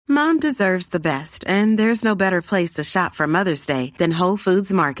Mom deserves the best, and there's no better place to shop for Mother's Day than Whole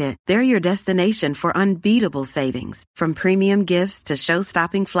Foods Market. They're your destination for unbeatable savings, from premium gifts to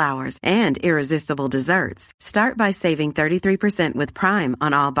show-stopping flowers and irresistible desserts. Start by saving 33% with Prime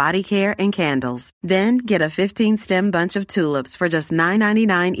on all body care and candles. Then get a 15-stem bunch of tulips for just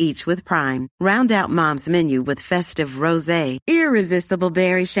 $9.99 each with Prime. Round out Mom's menu with festive rosé, irresistible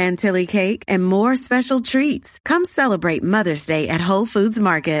berry chantilly cake, and more special treats. Come celebrate Mother's Day at Whole Foods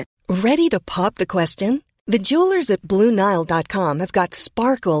Market. Ready to pop the question? The jewelers at BlueNile.com have got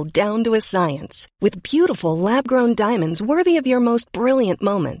sparkle down to a science with beautiful lab-grown diamonds worthy of your most brilliant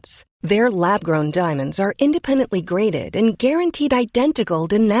moments. Their lab-grown diamonds are independently graded and guaranteed identical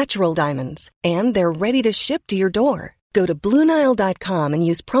to natural diamonds, and they're ready to ship to your door. Go to BlueNile.com and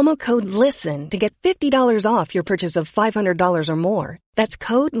use promo code LISTEN to get $50 off your purchase of $500 or more. That's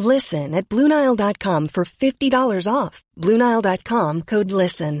code LISTEN at BlueNile.com for $50 off. BlueNile.com, code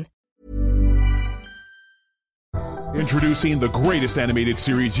LISTEN. Introducing the greatest animated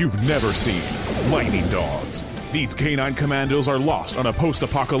series you've never seen, Lightning Dogs. These canine commandos are lost on a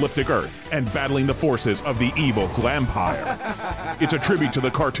post-apocalyptic Earth and battling the forces of the evil Glampire. It's a tribute to the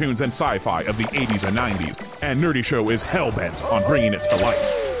cartoons and sci-fi of the 80s and 90s, and Nerdy Show is hell-bent on bringing it to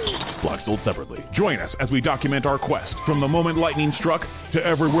life. Block sold separately. Join us as we document our quest from the moment lightning struck to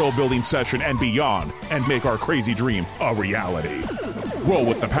every world-building session and beyond, and make our crazy dream a reality. Roll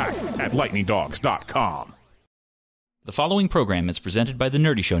with the pack at lightningdogs.com. The following program is presented by the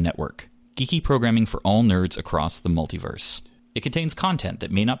Nerdy Show Network, geeky programming for all nerds across the multiverse. It contains content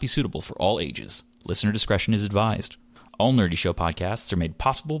that may not be suitable for all ages. Listener discretion is advised. All Nerdy Show podcasts are made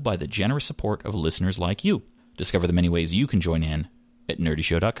possible by the generous support of listeners like you. Discover the many ways you can join in at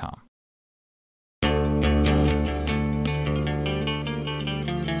nerdyshow.com.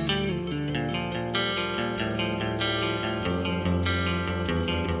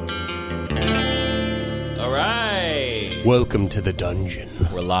 Welcome to the dungeon.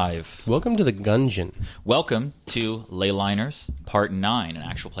 We're live. Welcome to the Gungeon. Welcome to Leyliners, Part 9, an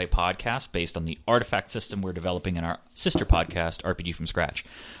actual play podcast based on the artifact system we're developing in our sister podcast, RPG From Scratch.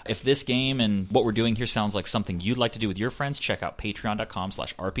 If this game and what we're doing here sounds like something you'd like to do with your friends, check out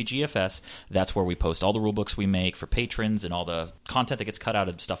patreon.com/RPGFS. That's where we post all the rulebooks we make for patrons and all the content that gets cut out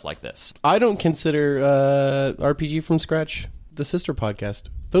of stuff like this. I don't consider RPG From Scratch the sister podcast.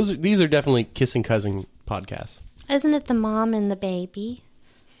 These are definitely kissing cousin podcasts. Isn't it the mom and the baby?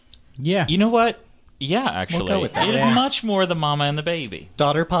 Yeah. You know what? Yeah, actually. We'll go with that. It is much more the mama and the baby.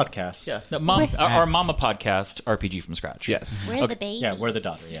 Daughter podcast. Yeah. Our mama podcast, RPG From Scratch. Yes. We're the baby. Yeah, we're the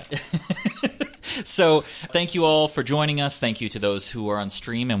daughter, yeah. So thank you all for joining us. Thank you to those who are on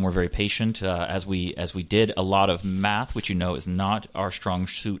stream, and we're very patient as we did a lot of math, which you know is not our strong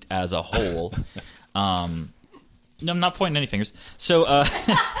suit as a whole. No, I'm not pointing any fingers. So...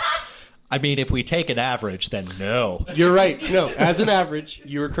 I mean, if we take an average, then no. You're right. No, as an average,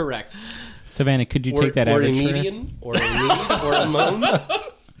 you were correct. Savannah, could you take that average or a median, or a lead, or a moan?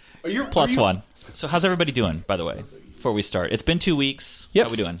 Plus one. So how's everybody doing, by the way, before we start? It's been 2 weeks. Yep.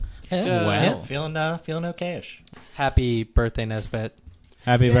 How we doing? Yeah, feeling okay-ish. Happy birthday, Nesbeth.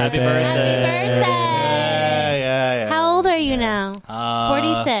 Happy birthday. Happy birthday. Yeah. How old are you now?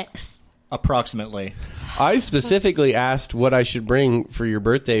 46. Approximately. I specifically asked what I should bring for your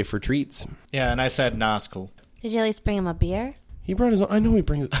birthday for treats. Yeah, and I said, nah, it's cool. Did you at least bring him a beer? He brought his own. I know he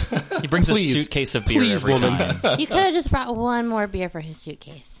brings... He brings a suitcase of beer every time. You could have just brought one more beer for his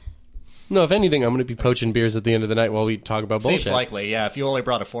suitcase. No, if anything, I'm going to be poaching beers at the end of the night while we talk about bullshit. Seems likely, yeah. If you only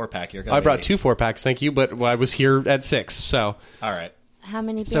brought a 4-pack, you're going to I brought 2 4-packs, thank you, but I was here at 6, so... All right. How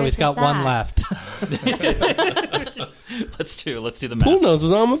many beers So he's got is one that? left. Let's do the math. Pool knows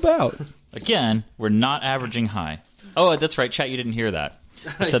what I'm about. Again, we're not averaging high. Oh, that's right, chat. You didn't hear that.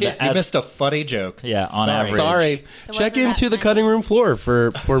 I said that You missed a funny joke. Yeah, on average. Sorry. Check wasn't into that the cutting room floor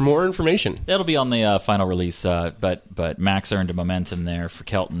for more information. That'll be on the final release, but Max earned a momentum there for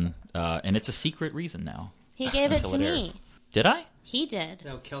Kelton, and it's a secret reason now. He gave it Until to it me. airs. Did I? He did.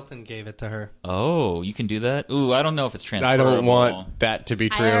 No, Kelton gave it to her. Oh, you can do that? Ooh, I don't know if it's transferable. I don't want that to be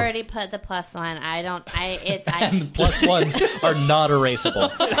true. I already put the plus one. And the plus ones are not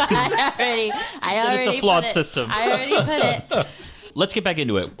erasable. I already It's a flawed put it. system. I already put it. Let's get back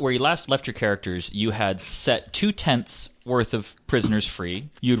into it. Where you last left your characters, you had set 2/10 worth of prisoners free.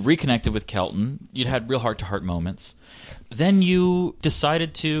 You'd reconnected with Kelton. You'd had real heart-to-heart moments. Then you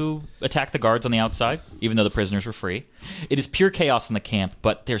decided to attack the guards on the outside, even though the prisoners were free. It is pure chaos in the camp,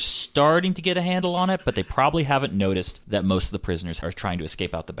 but they're starting to get a handle on it, but they probably haven't noticed that most of the prisoners are trying to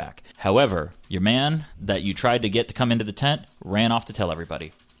escape out the back. However, your man that you tried to get to come into the tent ran off to tell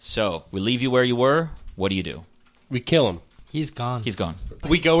everybody. So, we leave you where you were. What do you do? We kill him. He's gone. He's gone.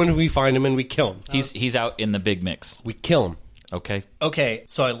 We go and we find him and we kill him. He's out in the big mix. We kill him. Okay. Okay,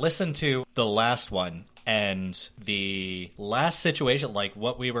 so I listened to the last one, and the last situation, like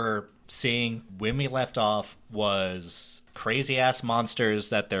what we were seeing when we left off, was crazy-ass monsters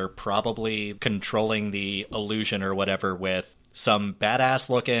that they're probably controlling the illusion or whatever with. Some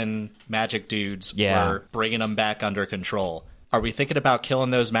badass-looking magic dudes were bringing them back under control. Are we thinking about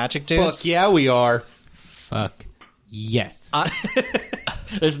killing those magic dudes? Fuck yeah, we are. Fuck yes.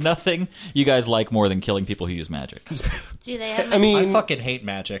 There's nothing you guys like more than killing people who use magic. Do they have? I fucking hate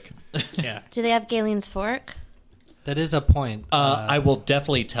magic. Yeah. Do they have Galen's fork? That is a point. I will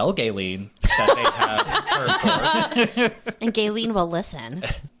definitely tell Galen that they have her fork. And Galen will listen.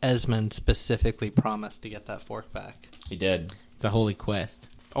 Esmond specifically promised to get that fork back. He did. It's a holy quest.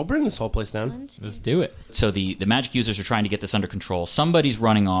 I'll burn this whole place down. Let's do it. So the magic users are trying to get this under control. Somebody's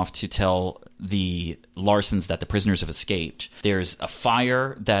running off to tell the Larsons that the prisoners have escaped. There's a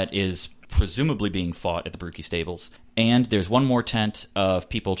fire that is presumably being fought at the Brookie Stables. And there's one more tent of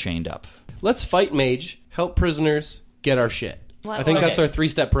people chained up. Let's fight Mage, help prisoners, get our shit. What- I think Okay. that's our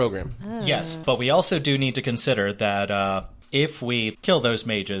 3-step program. Yes, but we also do need to consider that if we kill those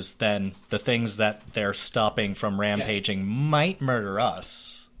mages, then the things that they're stopping from rampaging might murder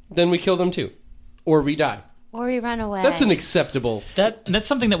us. Then we kill them too. Or we die. Or we run away. That's an acceptable... That's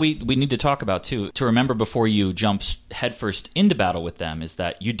something that we need to talk about, too. To remember before you jump headfirst into battle with them is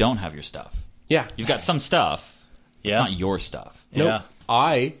that you don't have your stuff. Yeah. You've got some stuff. Yeah. It's not your stuff. Nope. Yeah.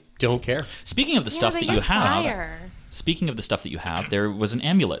 I don't care. Speaking of the Yeah, stuff but that you're you have... fire. Speaking of the stuff that you have, there was an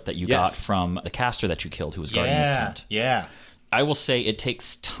amulet that you got from the caster that you killed who was guarding this tent. Yeah. I will say it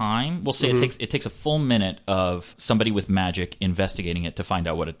takes time. We'll say it takes a full minute of somebody with magic investigating it to find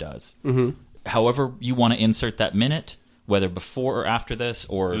out what it does. Mm-hmm. However you want to insert that minute, whether before or after this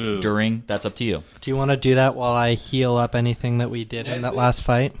or during, that's up to you. Do you want to do that while I heal up anything that we did in that last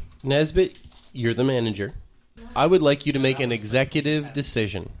fight? Nesbit, you're the manager. I would like you to make an executive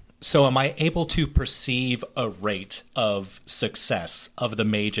decision. So am I able to perceive a rate of success of the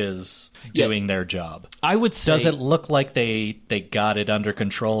mages doing their job? I would say... Does it look like they got it under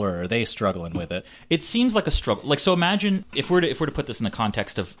control, or are they struggling with it? It seems like a struggle. Like, so imagine if we're to put this in the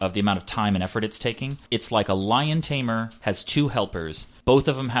context of the amount of time and effort it's taking. It's like a lion tamer has 2 helpers. Both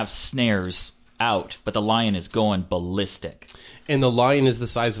of them have snares out, but the lion is going ballistic. And the lion is the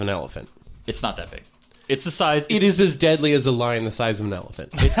size of an elephant. It's not that big. It's the size. It is as deadly as a lion the size of an elephant.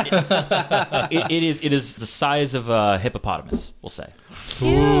 It is the size of a hippopotamus. We'll say.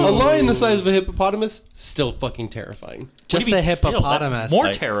 A lion the size of a hippopotamus, still fucking terrifying. Just What do you a mean still? hippopotamus. That's more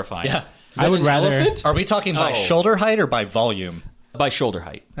Like- terrifying. Yeah. I would An rather... elephant? Are we talking by shoulder height or by volume? By shoulder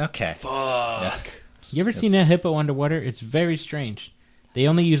height. Okay. You ever seen a hippo underwater? It's very strange. They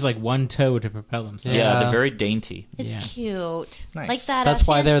only use like one toe to propel themselves. Yeah, Yeah. they're very dainty. It's Yeah. cute. Nice. Like that. That's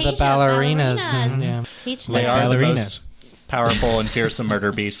why they're the Fantasia ballerinas. ballerinas. Yeah. Teach They them. are the Ballerinas. most powerful and fearsome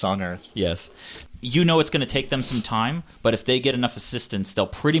murder beasts on Earth. Yes. You know it's going to take them some time, but if they get enough assistance, they'll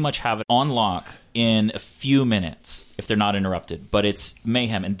pretty much have it on lock in a few minutes if they're not interrupted. But it's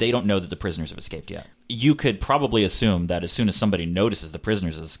mayhem, and they don't know that the prisoners have escaped yet. You could probably assume that as soon as somebody notices the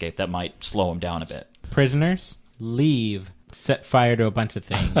prisoners have escaped, that might slow them down a bit. Prisoners, leave, set fire to a bunch of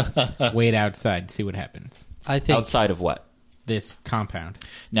things, wait outside, see what happens. I think Outside of what? This compound.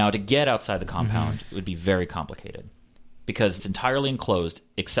 Now, to get outside the compound would be very complicated because it's entirely enclosed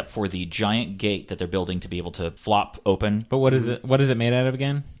except for the giant gate that they're building to be able to flop open. But what is it? What is it made out of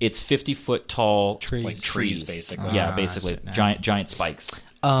again? It's 50-foot tall Trees. Like trees, basically. Yeah, Ah, basically. shit, no. Giant spikes.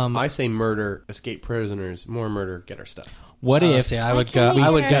 I say murder, escape prisoners, more murder, get our stuff. What if see, I Why would can't go. we I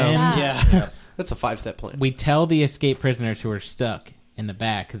would share go. that? Yeah. That's a 5-step plan. we tell the escaped prisoners who are stuck in the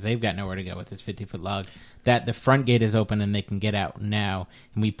back because they've got nowhere to go with this 50-foot log that the front gate is open and they can get out now,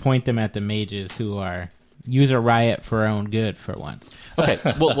 and we point them at the mages who are use a riot for our own good for once. Okay,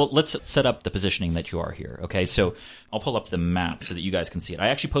 well, let's set up the positioning that you are here. Okay, so I'll pull up the map so that you guys can see it. I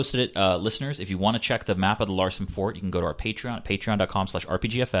actually posted it, listeners. If you want to check the map of the Larson Fort, you can go to our Patreon at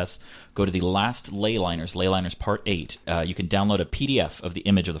patreon.com/RPGFS. Go to the last Leyliners Part 8. You can download a PDF of the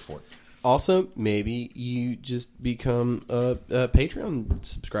image of the fort. Also, maybe you just become a Patreon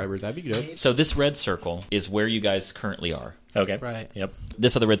subscriber. That'd be good. So this red circle is where you guys currently are. Okay. Right. Yep.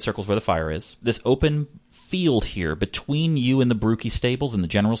 This other red circle is where the fire is. This open field here between you and the Brookie Stables and the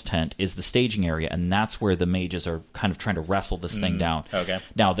General's tent is the staging area, and that's where the mages are kind of trying to wrestle this thing down. Okay.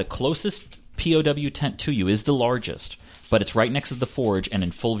 Now, the closest POW tent to you is the largest, but it's right next to the forge and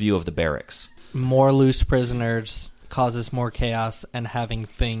in full view of the barracks. More loose prisoners causes more chaos, and having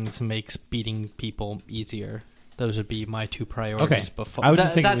things makes beating people easier. those would be my two priorities. Okay. Before I was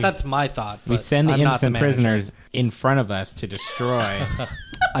just thinking that's my thought. We but send the I'm not innocent manager. prisoners in front of us to destroy.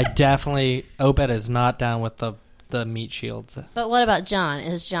 I definitely Obed is not down with the meat shields. But what about John?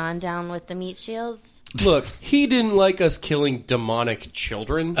 Is John down with the meat shields? Look, he didn't like us killing demonic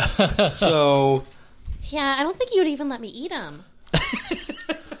children, so Yeah, I don't think you would even let me eat them.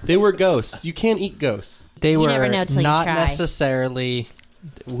 they were ghosts. You can't eat ghosts. They You were never know till you not try. necessarily.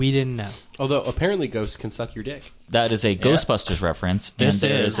 We didn't know. Although apparently ghosts can suck your dick. That is a Ghostbusters reference. This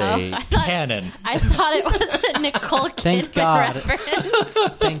and there is a I thought- canon. I thought it was a Nicole Kidman Thank God.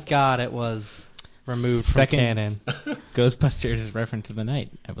 reference. Thank God it was removed Second- from canon. Ghostbusters is reference to the night,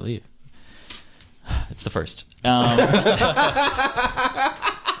 I believe. It's the first.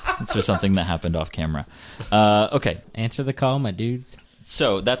 It's just something that happened off camera. Okay, Answer the call, my dudes.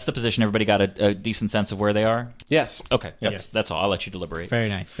 so that's the position. Everybody got a decent sense of where they are? Yes. Okay, that's all. I'll let you deliberate. Very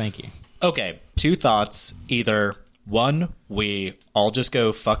nice. Thank you. Okay, two thoughts. Either one, we all just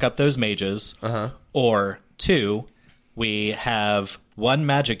go fuck up those mages, or two, we have one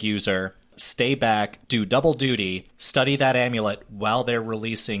magic user stay back, do double duty, study that amulet while they're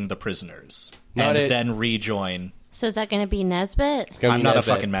releasing the prisoners, Not and it. then rejoin. So is that going to be Nesbit? Gonna I'm be not a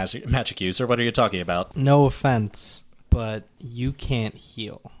Nesbit. fucking magic user. What are you talking about? No offense, but you can't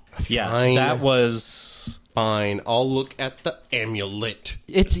heal. Yeah, Fine. that was... Fine. I'll look at the amulet.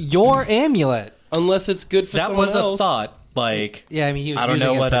 It's your amulet. Unless it's good for That someone was else. a thought. Like, Yeah, I mean, he was I don't using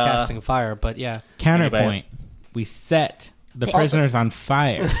know it what, for casting fire, but yeah. Counterpoint. We set the prisoners on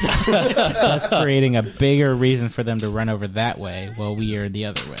fire. Thus creating a bigger reason for them to run over that way while we are the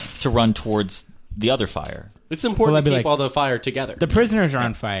other way. To run towards the other fire. It's important Well, to I'd be keep like- all the fire together. The prisoners are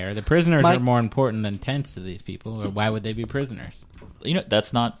on fire. The prisoners Mike- are more important than tents to these people, or why would they be prisoners? You know,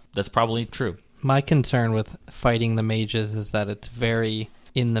 that's probably true. My concern with fighting the mages is that it's very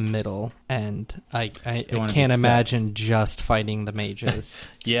in the middle, and I wanna be can't set. imagine just fighting the mages.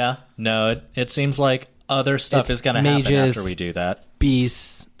 yeah, no, it seems like other stuff It's is going to happen mages. after we do that.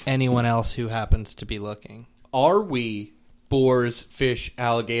 Beasts, anyone else who happens to be looking. Are we boars, fish,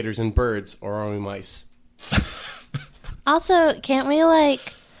 alligators, and birds, or are we mice? Also, can't we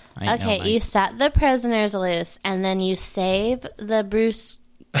like... I know, Okay, Mike. you set the prisoners loose, and then you save the Bruce...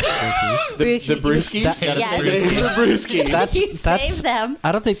 The brewskis? Yes. The brewskis. You save them.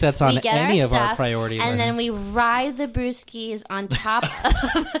 I don't think that's on We get any our of our stuff, priority and lists. then we ride the brewskis on top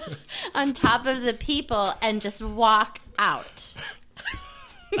of, on top of the people and just walk out.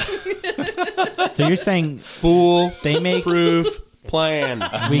 So you're saying Fool they make proof plan.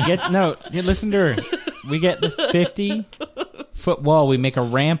 we get no? Listen to her. We get the 50-foot wall. We make a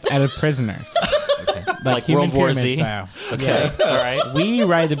ramp out of prisoners, Like human World War pyramid Z? style. Okay, all right. We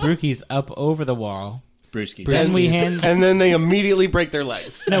ride the brookies up over the wall. Brewski. Then we hand And then they immediately break their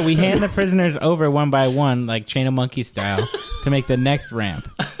legs. no, we hand the prisoners over one by one, like Chain of Monkey style, to make the next ramp.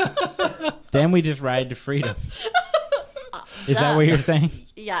 Then we just ride to freedom. Is that what you're saying?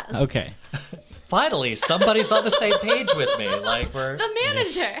 Yes. Okay. Finally, somebody's on the same page with me. Like, we're... The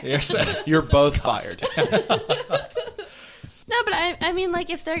manager. You're both fired. No, but I mean, like,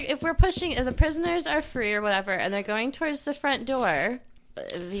 if the prisoners are free or whatever, and they're going towards the front door,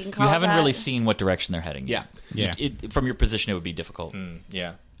 if you can call You it haven't that. really seen what direction they're heading. Yeah. Yeah. From your position, it would be difficult.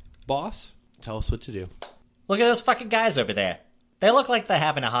 Yeah. Boss, tell us what to do. Look at those fucking guys over there. They look like they're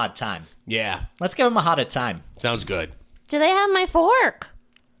having a hard time. Yeah. Let's give them a harder time. Sounds good. Do they have my fork?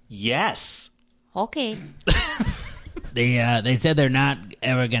 Yes. Okay. They said they're not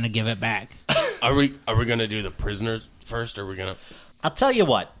ever gonna give it back. Are we gonna do the prisoners first, or are we gonna... I'll tell you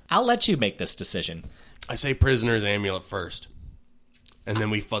what. I'll let you make this decision. I say prisoners amulet first. And then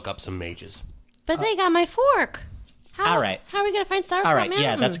we fuck up some mages. But they got my fork. How, All right. How are we going to find Sauerkraut All right, Mountain?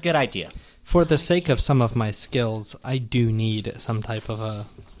 yeah, that's a good idea. For the sake of some of my skills, I do need some type of a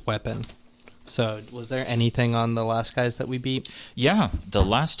weapon. So, was there anything on the last guys that we beat? Yeah, the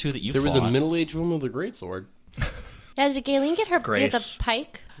last two that you There was fought. a middle-aged woman with a greatsword. Yeah, did Galen get her Grace. the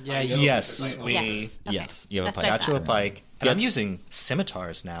pike? Yeah, Yes, we Yes. Okay. Yes, you have a That's pike. what I got you a thought. pike. And I'm using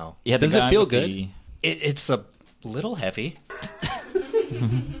scimitars now. Yeah, the Does it guy feel with good? It's a little heavy.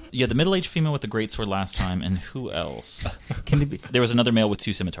 Yeah, the middle-aged female with the greatsword last time, and who else? There was another male with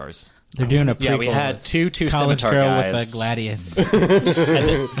two scimitars. They're doing a Yeah, we prequel. had two College scimitar girl guys. with a gladius.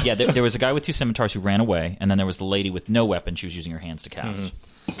 There was a guy with two scimitars who ran away, and then there was the lady with no weapon. She was using her hands to cast.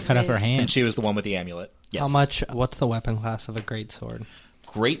 Cut off her And hand. she was the one with the amulet. Yes. How much? What's the weapon class of a greatsword?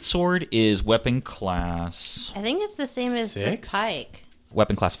 Greatsword is weapon class I think it's the same as the 6? pike.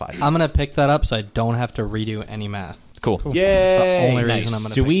 5. I'm gonna pick that up so I don't have to redo any math. Cool. That's the Yay! only Nice. reason I'm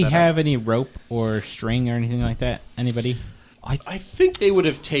gonna. Do pick we that have up. any rope or string or anything like that? Anybody? I think they would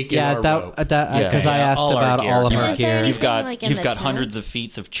have taken our rope. Because I asked about all of our Is there gear. anything, like, in You've the got tent? hundreds of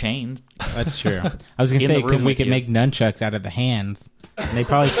feet of chains. That's true. I was going to In say, the room because we with could you. make nunchucks out of the hands. And they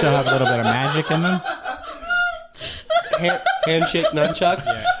probably still have a little bit of magic in them. Handshake nunchucks.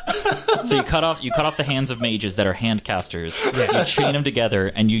 So you cut off the hands of mages that are hand casters. You chain them together,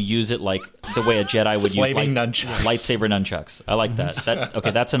 and you use it like the way a Jedi would Flaming use nunchucks. lightsaber nunchucks. I like that.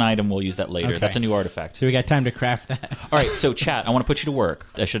 Okay, that's an item. We'll use that later. Okay. That's a new artifact. So we got time to craft that. All right, so chat, I want to put you to work.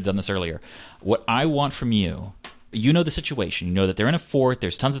 I should have done this earlier. What I want from you, you know the situation. You know that they're in a fort.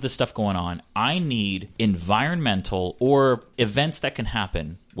 There's tons of this stuff going on. I need environmental or events that can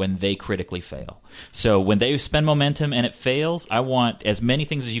happen when they critically fail. So when they spend momentum and it fails, I want as many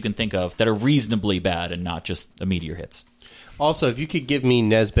things as you can think of that are reasonably bad and not just the meteor hits. Also, if you could give me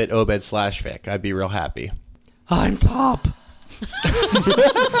Nesbit, Obed, /Vic, I'd be real happy. I'm top.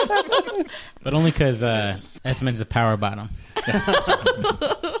 But only because Esmond's a power bottom.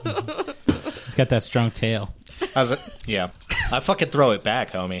 He's got that strong tail. How's it? Yeah. I fucking throw it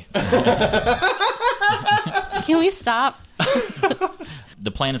back, homie. Can we stop? The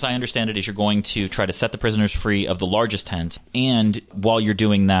plan, as I understand it, is you're going to try to set the prisoners free of the largest tent, and while you're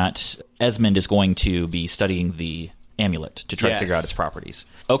doing that, Esmond is going to be studying the amulet to try to figure out its properties.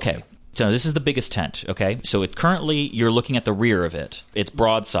 Okay, so this is the biggest tent, okay? So currently, you're looking at the rear of it. It's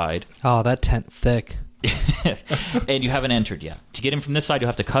broadside, Oh, that tent thick. and you haven't entered yet. To get in from this side, you'll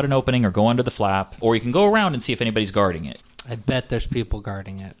have to cut an opening or go under the flap, or you can go around and see if anybody's guarding it. I bet there's people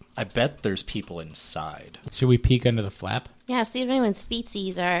guarding it. I bet there's people inside. Should we peek under the flap? Yeah, see if anyone's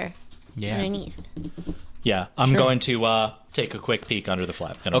feetsies are underneath. Yeah, I'm going to take a quick peek under the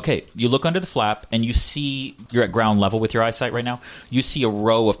flap. Okay, you look under the flap, and you see, you're at ground level with your eyesight right now, you see a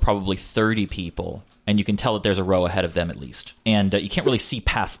row of probably 30 people, and you can tell that there's a row ahead of them at least. And you can't really see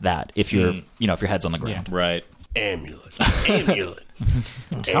past that if you're, if your head's on the ground. Yeah. Right. Amulet.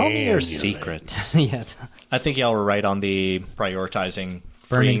 Tell me your secrets. Yeah. I think y'all were right on the prioritizing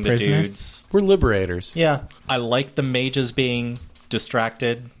Burning freeing the prisoners? dudes. We're liberators. Yeah, I like the mages being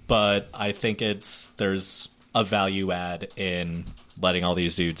distracted, but I think there's a value add in letting all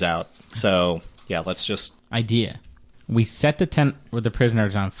these dudes out. So yeah, let's just Idea. We set the tent with the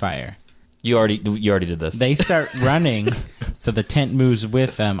prisoners on fire. You already did this. They start running, so the tent moves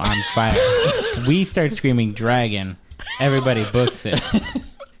with them on fire. We start screaming dragon. Everybody books it.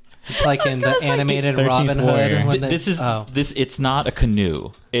 It's like in the animated 13th Robin Warrior. Hood. when they- This is this. It's not a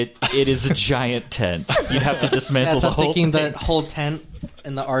canoe. It is a giant tent. You have to dismantle Yes, the I'm whole thinking thing. the whole tent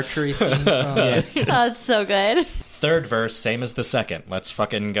and the archery scene. Oh. Oh, it's so good. third verse, same as the second. Let's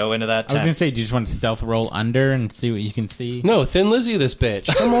fucking go into that I was tent. going to say, do you just want to stealth roll under and see what you can see? No, Thin Lizzy this bitch.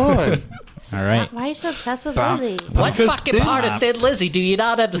 Come on. All right. Why are you so obsessed with Lizzie? What Because fucking Thin- part of Thin Lizzy do you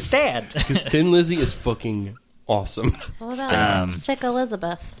not understand? Because Thin Lizzy is fucking awesome. What about Sick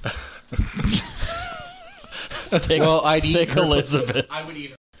Elizabeth? Well, I'd eat Thick her. Elizabeth. I would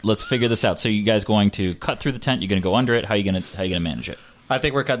eat her. Let's figure this out. So you guys going to cut through the tent? You're going to go under it? How are you going to manage it? I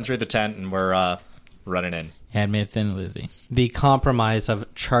think we're cutting through the tent and we're running in. Had me a Thin Lizzy. The compromise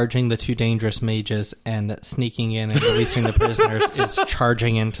of charging the two dangerous mages and sneaking in and releasing the prisoners is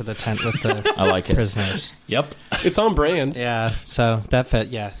charging into the tent with the I like it. prisoners. Yep. It's on brand. Yeah, so that fit,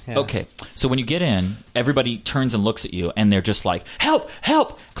 yeah. Okay, so when you get in, everybody turns and looks at you, and they're just like, "Help!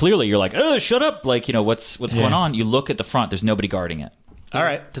 Help!" Clearly, you're like, "Oh, shut up!" Like, what's going on? You look at the front. There's nobody guarding it. All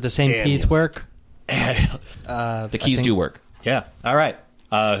right. Do the same keys work? The keys do work. Yeah. All right.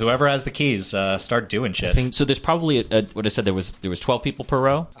 Whoever has the keys, start doing shit. So there's probably what I said. There was 12 people per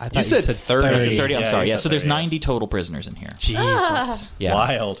row. I thought You said 30. I said 30. I'm Yeah, sorry. you Yeah. said So there's 30, yeah. 90 total prisoners in here. Jesus. Yeah.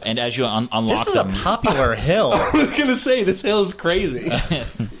 Wild. And as you unlock This is a them, popular hill. I was going to say, this hill is crazy.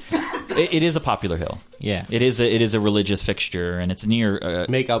 it is a popular hill. Yeah. It is a religious fixture, and it's near.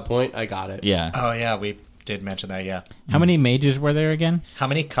 Make-out point, I got it. Yeah. Oh, yeah, we did mention that, yeah. How many mages were there again? How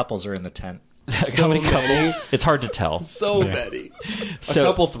many couples are in the tent? How many couples? It's hard to tell. So many. So- a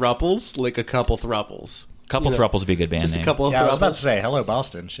couple thruples, like a couple thruples. Couple thruples would be a good band Just name. a couple of Yeah, I was about thruples. to say, hello,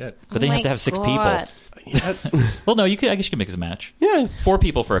 Boston. Shit. But then you have to have 6 God. people. Well, no, I guess you could make a match. Yeah. 4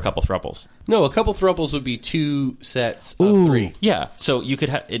 people for a couple thruples. No, a couple thruples would be 2 sets of 3. Yeah, so you could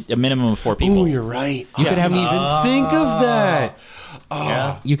have a minimum of 4 people. Ooh, you're right. You could have Didn't even think of that.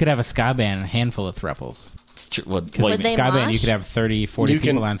 Yeah. You could have a ska band and a handful of thruples. It's true. Well, Would they Skyband, mosh? you could have 30, 40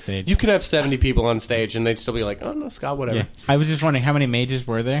 people on stage. You could have 70 people on stage, and they'd still be like, "Oh no, Scott, whatever." Yeah. I was just wondering how many mages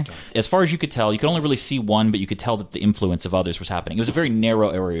were there? as far as you could tell, you could only really see one, but you could tell that the influence of others was happening. It was a very narrow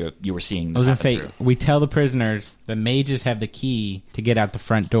area you were seeing I this was going to happen say, through. we tell the prisoners the mages have the key to get out the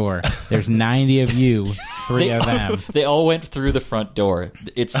front door. There's 90 of you, 3 of them. They all went through the front door.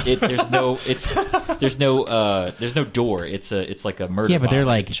 There's no door. It's like a murder. Yeah, but they're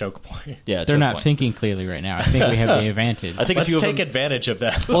box. like, Choke point. yeah, they're choke not point. thinking clearly right now. I think we have the advantage. I think Let's if you take advantage of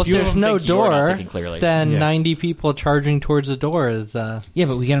that. Well, if few of there's them no think you're not door, thinking clearly. then Yeah. 90 people charging towards the door is... Yeah,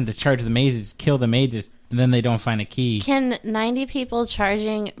 but we get them to charge the mages, kill the mages, and then they don't find a key. Can 90 people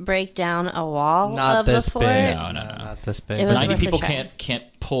charging break down a wall not of this the fort? big. No. Not this big. It was 90 worth a people try.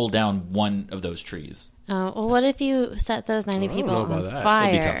 can't pull down one of those trees. Well, what if you set those 90 don't people know about on that.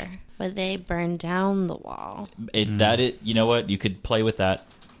 That'd be fire? tough. Would they burn down the wall? You know what? You could play with that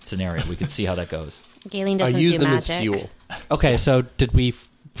scenario. We could see how that goes. Galen I doesn't use do them magic. as fuel. Okay, so did we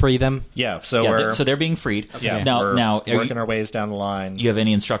free them? Yeah, so Yeah, we're so they're being freed. yeah, Now, we're are working our ways down the line. you have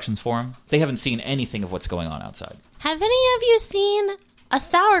any instructions for them? They haven't seen anything of what's going on outside. Have any of you seen a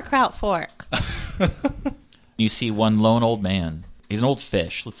sauerkraut fork? You see one lone old man. He's an old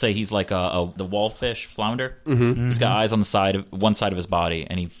fish. Let's say he's like the wallfish flounder. Mm-hmm. He's got eyes on the side of one side of his body,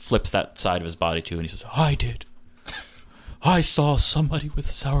 and he flips that side of his body too, and he says, "I did. I saw somebody with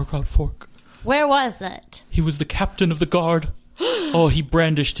a sauerkraut fork. Where was it? He was the captain of the guard. Oh, he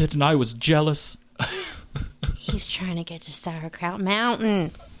brandished it, and I was jealous." He's trying to get to Sauerkraut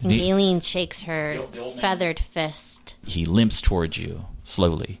Mountain. And The- Galen shakes her feathered fist. He limps towards you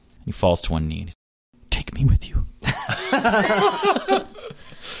slowly. He falls to one knee. Take me with you.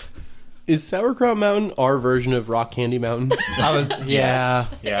 Is Sauerkraut Mountain our version of Rock Candy Mountain? Yeah.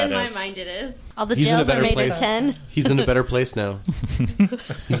 Yeah, In it my is. mind, it is. All the He's in a jails are better made place. of 10. He's in a better place now.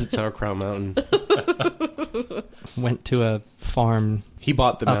 He's at Sauerkraut Mountain. Went to a farm He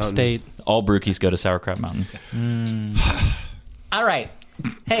bought the mountain. upstate. All brookies go to Sauerkraut Mountain. All right.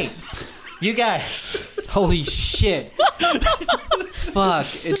 Hey, you guys. Holy shit. Fuck.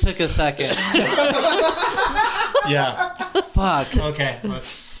 It took a second. Yeah. Fuck. Okay,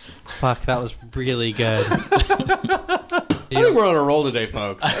 let's... Fuck, that was really good. I think we're on a roll today,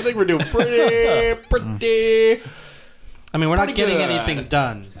 folks. I think we're doing pretty. I mean, we're not Pretty getting good. anything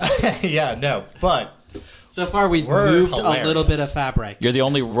done. Yeah, no, but... So far, we've We're moved hilarious. a little bit of fabric. You're the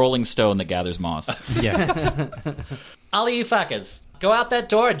only rolling stone that gathers moss. Yeah. All of you fuckers, go out that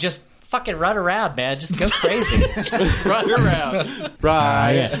door and just fucking run around, man. Just go crazy. Run around.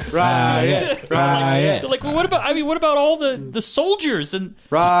 Riot, riot, riot, They're like, well, what about all the soldiers and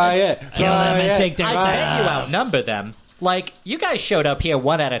riot, Kill them and take their I stuff. bet you outnumber them. Like, you guys showed up here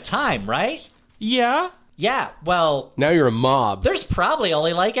one at a time, right? yeah. Yeah, well, Now you're a mob. there's probably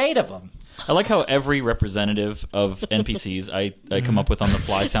only like 8 of them. I like how every representative of NPCs I come up with on the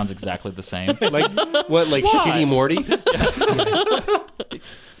fly sounds exactly the same. Like what? Like Why? shitty Morty?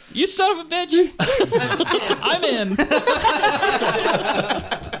 You son of a bitch! I'm in.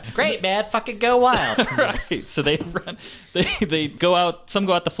 Great, man. Fucking go wild. Right. So they run. They go out. Some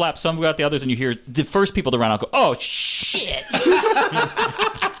go out the flap. Some go out the others. And you hear the first people to run out go, "Oh shit!"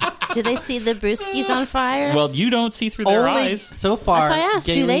 Do they see the brewskis on fire? Well, you don't see through their Only eyes. so far, That's why I asked,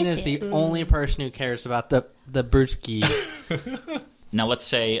 do they Galen is see the it? only person who cares about the brewski. Now let's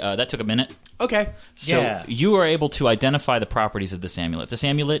say that took a minute. Okay. So Yeah. you are able to identify the properties of this amulet. This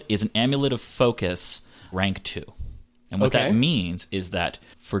amulet is an amulet of focus, rank 2. And what Okay. that means is that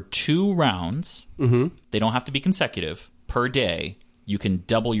for 2 rounds, they don't have to be consecutive, per day, you can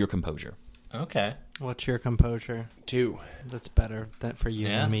double your composure. Okay. What's your composure? 2. That's better for you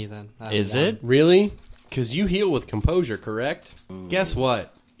Yeah. than me. Then Is it? Really? Because you heal with composure, correct? Guess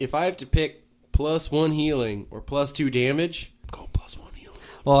what? If I have to pick +1 healing or +2 damage, I'm going +1 healing.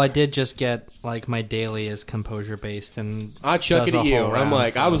 Well, I did just get like my daily is composure based, and I chuck does it a at you. whole I'm round,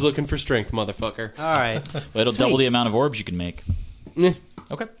 like, so- I was looking for strength, motherfucker. all right. Well, it'll double the amount of orbs you can make. Eh.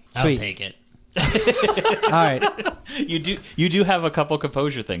 Okay. Sweet. take it. All right. You do have a couple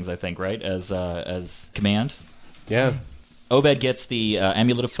composure things, I think, right? As command. Yeah. Obed gets the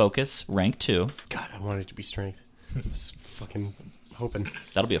amulet of focus, rank 2. God, I wanted it to be strength. I was fucking hoping.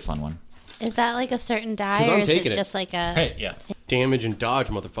 That'll be a fun one. Is that like a certain die, 'Cause or I'm is it taking it. just like a... Hey, yeah. Damage and dodge,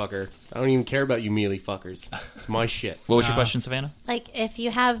 motherfucker. I don't even care about you melee fuckers. It's my shit. What was your question, Savannah? Like, if you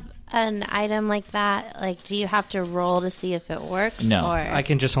have an item like that, like, do you have to roll to see if it works? No. Or... I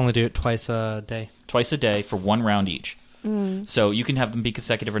can just only do it twice a day. Twice a day for 1 round each. So you can have them be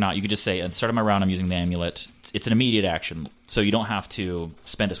consecutive or not. You could just say, at the start of my round, I'm using the amulet. It's an immediate action, so you don't have to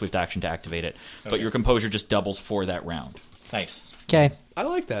spend a swift action to activate it. But your composure just doubles for that round. Nice. Okay. I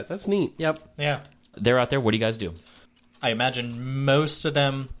like that. That's neat. Yep. Yeah. They're out there. What do you guys do? I imagine most of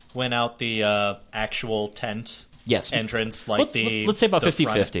them went out the actual tent Yes. entrance, like Let's say about the 50-50.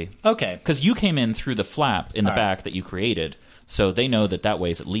 front. Okay. Because you came in through the flap in the All right. back that you created, so they know that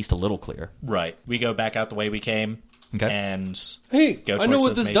way is at least a little clear. Right. We go back out the way we came. Okay. And Hey, go I know towards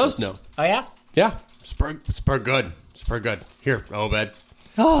what those this mages. does now. Oh, yeah? Yeah, it's pretty good. It's pretty good. Here, Obed.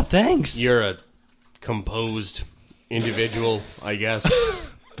 Oh, thanks. You're a composed individual, I guess.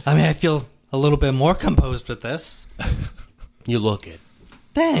 I mean, I feel a little bit more composed with this. You look it.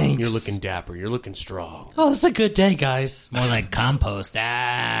 Thanks. You're looking dapper. You're looking strong. Oh, it's a good day, guys. More like compost.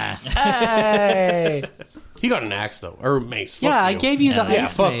 Ah. Hey. He got an axe, though. Or mace. Fuck Yeah, I you. gave you the Yeah,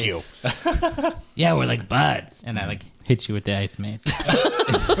 ice fuck mace. you. Yeah, we're like buds. And I like hit you with the ice mace.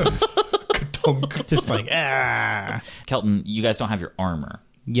 Just like, ah. Kelton, you guys don't have your armor.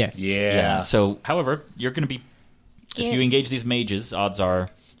 Yes. Yeah. So, however, you're going to be... If you engage these mages, odds are...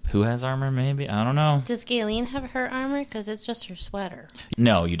 Who has armor, maybe? I don't know. Does Galen have her armor? Because it's just her sweater.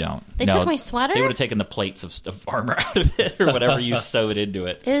 No, you don't. They no, took my sweater? They would have taken the plates of armor out of it or whatever you sewed into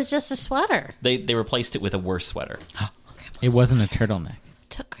it. It was just a sweater. They replaced it with a worse sweater. It wasn't a turtleneck.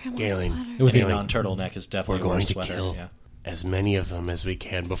 Took Grandma's Galen. sweater. It was Any a, non-turtleneck is definitely We're going a to sweater. kill Yeah. as many of them as we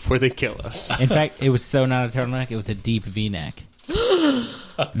can before they kill us. in fact, it was so not a turtleneck, it was a deep V-neck.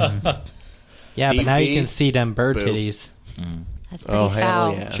 Yeah, but now DV? you can see them bird Boo. titties. That's pretty Oh, hell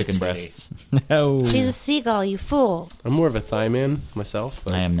foul. yeah. Chicken breasts. No. She's a seagull, you fool. I'm more of a thigh man myself,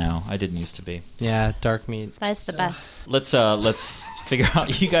 but I am now. I didn't used to be. Yeah, dark meat. That's the best. Let's figure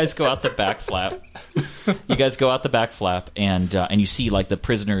out. You guys go out the back flap. You guys go out the back flap, and you see like the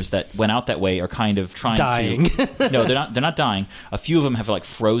prisoners that went out that way are kind of trying Dying. to. No, they're not. They're not dying. A few of them have like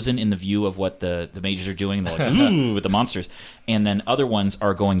frozen in the view of what the mages are doing. They're like ooh with the monsters, and then other ones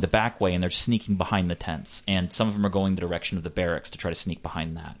are going the back way and they're sneaking behind the tents. And some of them are going the direction of the barracks to try to sneak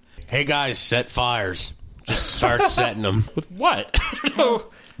behind that. hey guys, set fires. Just start setting them. With what? No.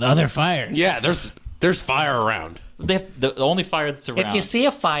 The other fires. Yeah, there's fire around. They have the only fire that's around. If you see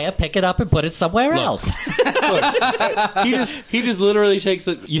a fire, pick it up and put it somewhere else. He just literally takes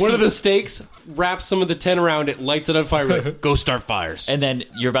one see- of the stakes, wraps some of the tent around it, lights it on fire. Like, go start fires. And then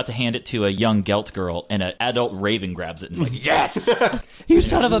you're about to hand it to a young Gelt girl, and an adult raven grabs it and is like, "Yes!" You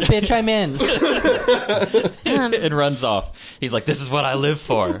son of a bitch, I'm in. and runs off. He's like, "This is what I live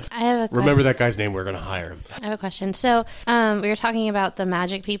for." I have a question. Remember that guy's name? We're gonna hire him. I have a question. So, we were talking about the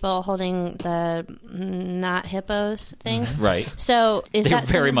magic people holding the not hippos things. Right. So, is They're that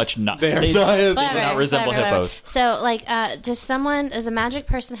very some- much not. They're They, not- they do Whatever, not resemble whatever. hippos. So, like, does a magic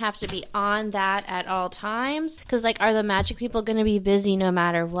person have to be on that at all times? Because, like, are the magic people going to be busy no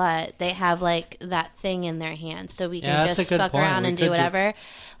matter what? They have like that thing in their hand, so we Yeah, can that's a just good fuck point. around We and do could just- whatever.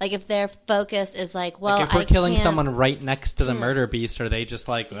 Like, if their focus is like, well, Like if we're I killing can't- someone right next to the murder beast, are they just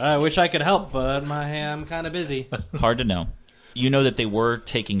like, I wish I could help, but I'm kind of busy. Hard to know. You know that they were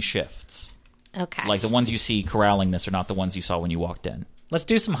taking shifts. Okay. Like the ones you see corralling this are not the ones you saw when you walked in. Let's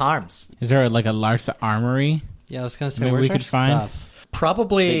do some harms. Is there like a Larsa armory? Yeah, I was gonna say, Maybe where's we our could find- stuff?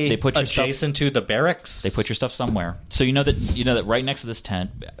 Probably They put your stuff- adjacent to the barracks. They put your stuff somewhere. So you know that right next to this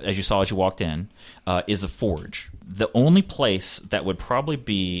tent, as you saw as you walked in, is a forge. The only place that would probably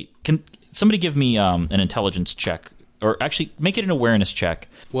be. Can somebody give me an intelligence check, or actually make it an awareness check?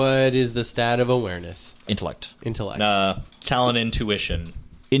 What is the stat of awareness? Intellect, Intellect. talent, intuition.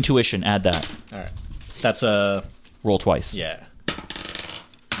 intuition. Add that. All right. That's a Roll twice. yeah.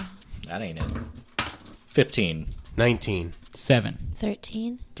 That ain't it. 15. 19. 7.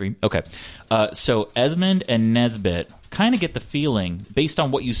 13. 3. Okay. So Esmond and Nesbit kind of get the feeling, based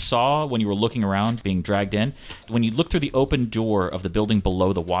on what you saw when you were looking around, being dragged in, when you look through the open door of the building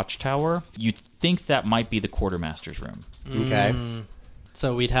below the watchtower, you think that might be the quartermaster's room. Okay.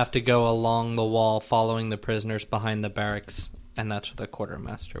 So we'd have to go along the wall, following the prisoners behind the barracks, and that's where the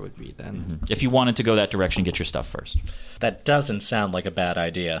quartermaster would be then. If you wanted to go that direction, get your stuff first. That doesn't sound like a bad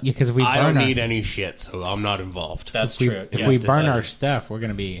idea. Yeah, because we I burn don't our, need any shit, so I'm not involved. That's if we, true. if Yes. we burn our stuff, we're going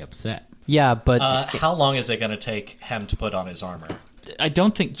to be upset. Yeah, but How long is it going to take him to put on his armor? I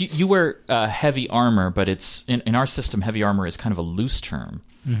don't think you wear heavy armor, but it's in our system. Heavy armor is kind of a loose term.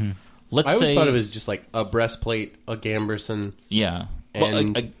 Mm-hmm. Let's I always say, thought it was just like a breastplate, a gambeson. yeah, well,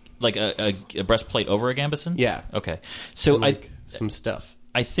 And- like a breastplate over a gambeson. Yeah. Okay, so and, like, some stuff.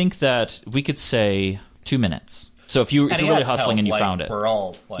 I think that we could say 2 minutes. So if you're And he really has hustling help, and you like, found it, We're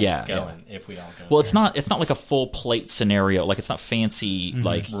all like, Yeah, going if we don't go. well, it's not like a full plate scenario. Like it's not fancy.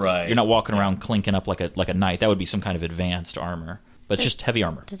 Like Right. you're not walking around clinking up like a knight. That would be some kind of advanced armor, but it's just heavy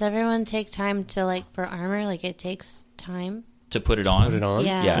armor Does everyone take time to, like, for armor? Like, it takes time? to put it on. Put it on?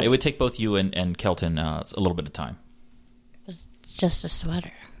 Yeah. Yeah, it would take both you and Kelton a little bit of time. It's just a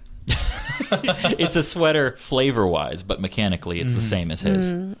sweater. It's a sweater flavor-wise, but mechanically it's the same as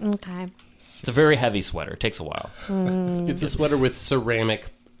his. Okay. It's a very heavy sweater. It takes a while. It's a sweater with ceramic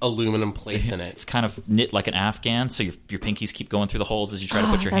aluminum plates in it. It's kind of knit like an Afghan, so your pinkies keep going through the holes as you try to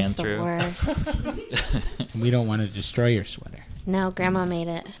put your hand That's the through. worst. We don't want to destroy your sweater. No, Grandma made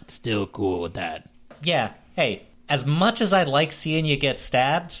it. Still cool with that. Yeah, hey, as much as I like seeing you get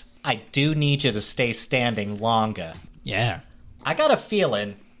stabbed, I do need you to stay standing longer. Yeah. I got a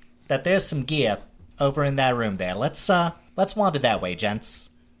feeling that there's some gear over in that room there. Let's wander that way, gents.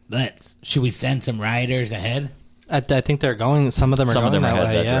 Should we send some riders ahead? I think they're going. Some of them are Some of going them are that headed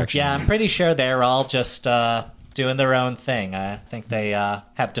way. that Yeah. direction. Yeah, I'm pretty sure they're all just doing their own thing. I think they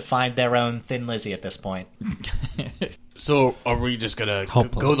have defined their own Thin Lizzy at this point. So are we just gonna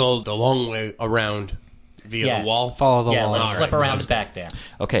Hopefully. go the long way around via Yeah. the wall? Follow the Yeah, wall. let's slip around back there.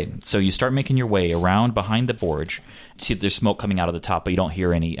 Okay, so you start making your way around behind the forge. See there's smoke coming out of the top, but you don't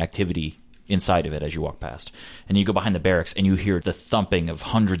hear any activity inside of it as you walk past. And you go behind the barracks and you hear the thumping of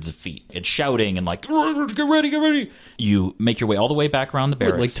hundreds of feet and shouting and like, get ready. You make your way all the way back around the I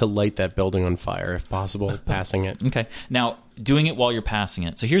barracks. would like to light that building on fire if possible, passing it. Okay, now doing it while you're passing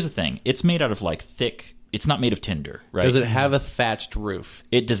it. So here's the thing. It's made out of like thick, it's not made of tinder, right? Does it have a thatched roof?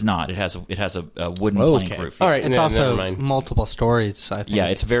 It does not. It has a wooden Okay. plank roof. All right. It's never also mind. multiple stories. I think. Yeah,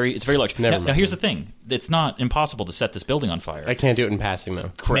 it's very large. Never Now mind. here's the thing. It's not impossible to set this building on fire. I can't do it in passing,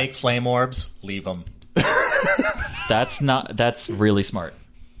 though. Make flame orbs, leave them. That's really smart.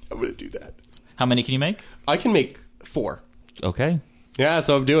 I'm going to do that. How many can you make? I can make 4. Okay. Yeah, that's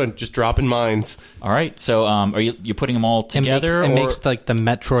what I'm doing. Just dropping mines. All right. So, are you putting them all together? It or? makes like the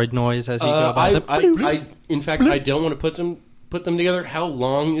Metroid noise as you go by. In fact, I don't want to put them together. How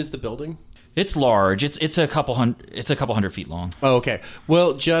long is the building? It's large. It's a couple hundred feet long. Oh, okay.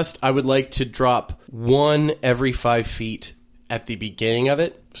 Well, I would like to drop one every 5 feet at the beginning of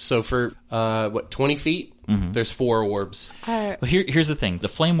it. So for 20 feet, there's 4 orbs. Well, here's the thing: the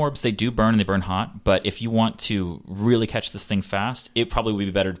flame orbs, they do burn and they burn hot. But if you want to really catch this thing fast, it probably would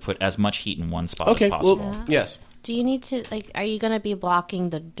be better to put as much heat in one spot Okay. as possible. Well, yes. Do you need to, are you going to be blocking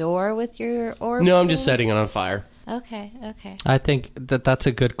the door with your orb? No, I'm just thing? setting it on fire. Okay. I think that's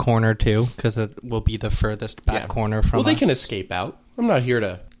a good corner too, because it will be the furthest back corner from. Well, they us. can escape out. I'm not here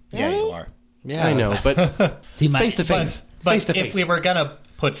to. Yeah, you are. Yeah, I know, but See, face to face. But Face to if face. we were going to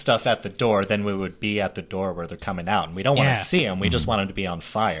put stuff at the door, then we would be at the door where they're coming out. And we don't want Yeah. to see them. We just want them to be on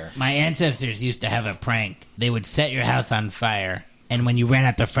fire. my ancestors used to have a prank. They would set your house on fire, and when you ran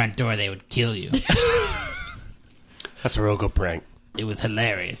out the front door, they would kill you. That's a real good prank. It was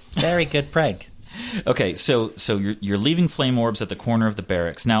hilarious. Very good prank. Okay, so you're leaving flame orbs at the corner of the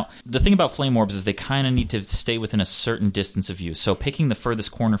barracks. Now, the thing about flame orbs is they kind of need to stay within a certain distance of you. So picking the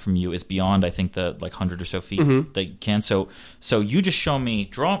furthest corner from you is beyond, I think, the 100 or so feet that you can. So you just show me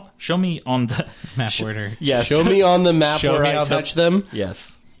on the Map order. Yes. Show me on the map Show where me I on the- touch them.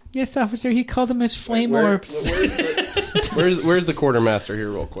 Yes. Yes, officer, he called them as flame orbs. Where's the quartermaster here,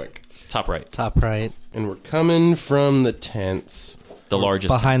 real quick? Top right. top right, And we're coming from the tents. The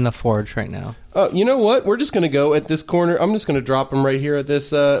largest. behind the forge right now. Oh, you know what? We're just going to go at this corner. I'm just going to drop them right here at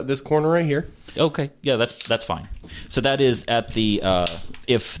this corner right here. Okay, yeah, that's fine. So that is at the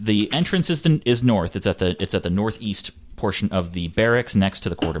if the entrance is north, it's at the northeast portion of the barracks next to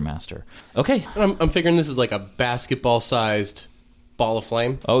the quartermaster. Okay. And I'm figuring this is like a basketball-sized ball of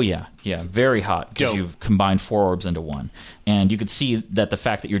flame. Oh yeah, very hot because Dope. you've combined 4 orbs into one, and you can see that the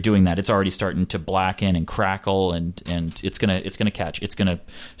fact that you're doing that, it's already starting to blacken and crackle, and it's gonna catch. It's gonna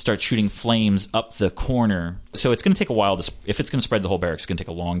start shooting flames up the corner. So it's gonna take a while if it's gonna spread the whole barracks. It's gonna take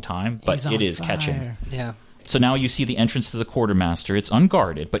a long time, but He's on it is fire. catching. Yeah. So now you see the entrance to the quartermaster. It's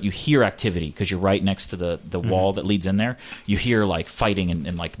unguarded, but you hear activity because you're right next to the wall that leads in there. You hear like fighting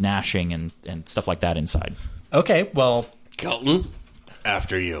and like gnashing and stuff like that inside. Okay, well, Kelton,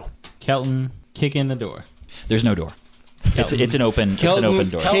 after you. Kelton, kick in the door. There's no door. It's an open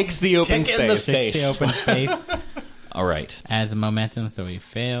door. Kicks the open kick in the space. space. The open space All right. adds momentum, so he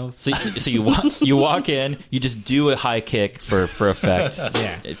fails. So you walk in, you just do a high kick for effect.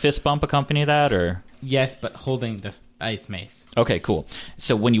 Yeah. Fist bump accompany that, or Yes, but holding the ice mace. okay, cool.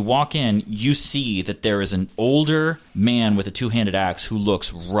 So when you walk in, you see that there is an older man with a 2-handed axe who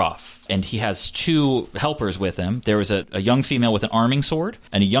looks rough, and he has 2 helpers with him. There is a young female with an arming sword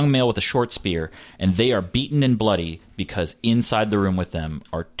and a young male with a short spear, and they are beaten and bloody because inside the room with them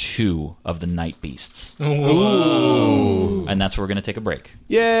are 2 of the night beasts. Ooh. And that's where we're going to take a break.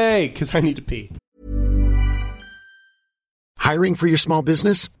 Yay, because I need to pee. Hiring for your small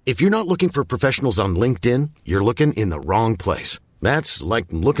business? If you're not looking for professionals on LinkedIn, you're looking in the wrong place. That's like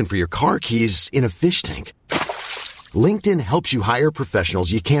looking for your car keys in a fish tank. LinkedIn helps you hire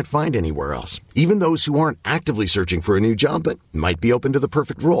professionals you can't find anywhere else, even those who aren't actively searching for a new job but might be open to the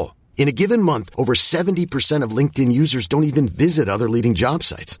perfect role. In a given month, over 70% of LinkedIn users don't even visit other leading job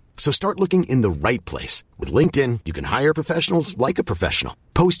sites. So start looking in the right place. With LinkedIn, you can hire professionals like a professional.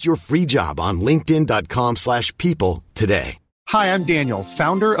 Post your free job on linkedin.com/people today. Hi, I'm Daniel,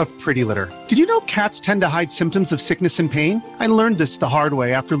 founder of Pretty Litter. Did you know cats tend to hide symptoms of sickness and pain? I learned this the hard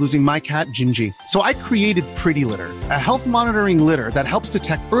way after losing my cat, Gingy. So I created Pretty Litter, a health monitoring litter that helps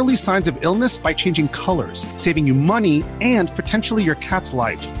detect early signs of illness by changing colors, saving you money and potentially your cat's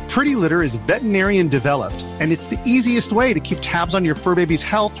life. Pretty Litter is veterinarian developed, and it's the easiest way to keep tabs on your fur baby's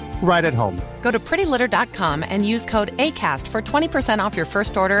health right at home. Go to prettylitter.com and use code ACAST for 20% off your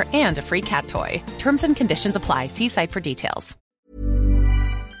first order and a free cat toy. Terms and conditions apply. See site for details.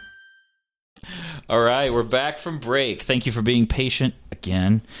 All right, we're back from break. Thank you for being patient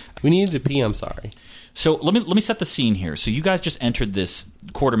again. We needed to pee, I'm sorry. So let me set the scene here. So you guys just entered this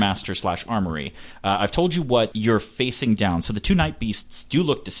quartermaster / armory. I've told you what you're facing down. So the two night beasts do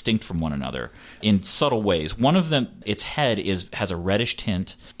look distinct from one another in subtle ways. One of them, its head has a reddish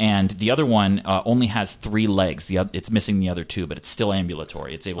tint, and the other one only has 3 legs. It's missing the other 2, but it's still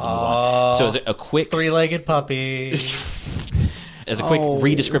ambulatory. It's able to move on. So is it a quick 3-legged puppy? As a quick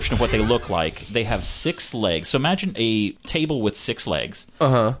re-description of what they look like, they have 6 legs. So imagine a table with 6 legs.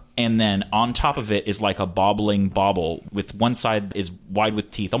 And then on top of it is like a bobbling bauble with one side is wide with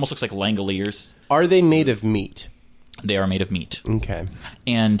teeth. Almost looks like Langoliers. Are they made of meat? They are made of meat. Okay.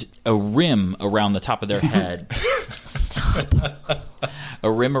 And a rim around the top of their head. Stop.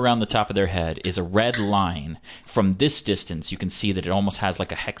 A rim around the top of their head is a red line. From this distance, you can see that it almost has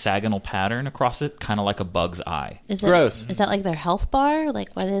like a hexagonal pattern across it, kind of like a bug's eye. Gross. Is that like their health bar? Like,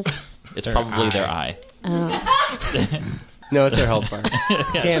 what is... It's probably their eye. Oh. No, it's their health bar.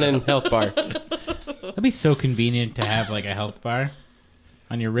 Canon health bar. That'd be so convenient to have like a health bar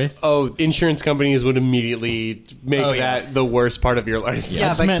on your wrist. Oh, insurance companies would immediately make that the worst part of your life.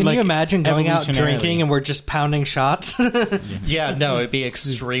 Yeah, but can you imagine going out drinking and we're just pounding shots? Yeah, no, it'd be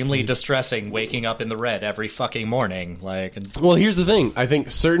extremely distressing waking up in the red every fucking morning. Well, here's the thing. I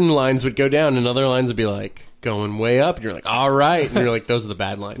think certain lines would go down and other lines would be like going way up. And you're like, all right. And you're like, those are the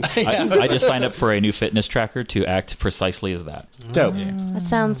bad lines. I just signed up for a new fitness tracker to act precisely as that. Dope. That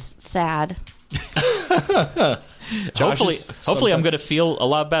sounds sad. Hopefully I'm going to feel a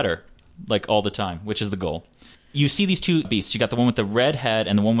lot better, like all the time, which is the goal. You see these two beasts. You got the one with the red head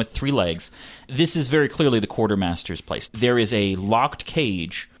and the one with 3 legs. This is very clearly the quartermaster's place. There is a locked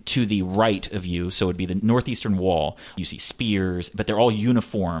cage to the right of you, so it would be the northeastern wall. You see spears, but they're all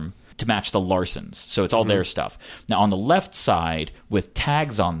uniform to match the Larsons, so it's all their stuff. Now, on the left side, with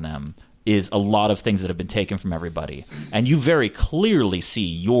tags on them, is a lot of things that have been taken from everybody. And you very clearly see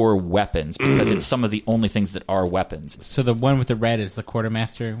your weapons, because it's some of the only things that are weapons. So the one with the red is the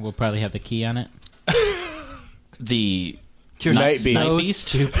quartermaster. We'll probably have the key on it. The night beast. Night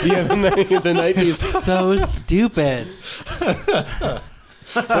beast? Yeah, the night beast. So stupid.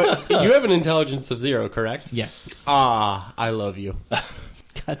 But you have an intelligence of 0, correct? Yes. Ah, I love you.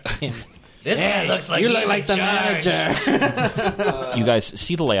 God damn it. This guy looks like you look like the manager. You guys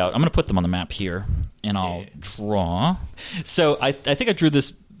see the layout. I'm going to put them on the map here, and I'll draw. So I think I drew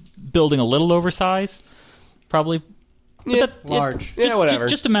this building a little oversized, probably. But large. Just, whatever.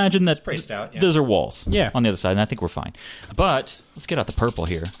 Just imagine that pretty stout, yeah. Those are walls Yeah. on the other side, and I think we're fine. But let's get out the purple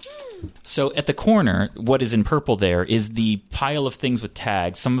here. So at the corner, what is in purple there is the pile of things with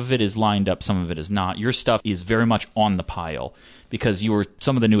tags. Some of it is lined up, some of it is not. Your stuff is very much on the pile because you were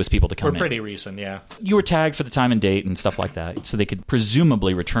some of the newest people to come in. We're pretty recent, yeah. You were tagged for the time and date and stuff like that, so they could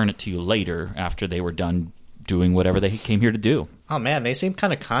presumably return it to you later after they were done doing whatever they came here to do. Oh man, they seem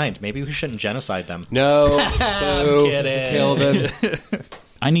kind of kind. Maybe we shouldn't genocide them. No. I'm kidding. Kill them.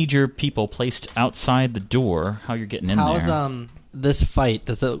 I need your people placed outside the door. How you're getting in How's there. This fight?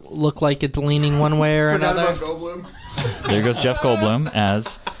 Does it look like it's leaning one way or another? There goes Jeff Goldblum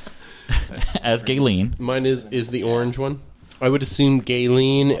as Galen. Mine is the orange one. I would assume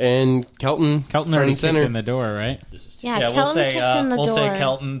Galen and Kelton. Kelton front already and center. kicked in the door, right? Yeah, Yeah, Kelton kicked in the we'll door. say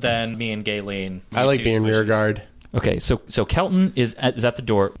Kelton, then me and Galen. I like being rear guard. Okay, so Kelton is at the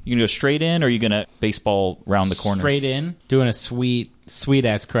door. You gonna go straight in, or are you gonna baseball round the corners? Straight in, doing a sweet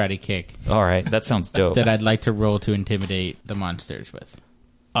ass karate kick All right, that sounds dope. that I'd like to roll to intimidate the monsters with.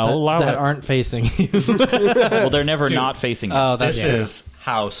 I'll allow that it. aren't facing you. Well, they're never not facing you. Oh, that's This is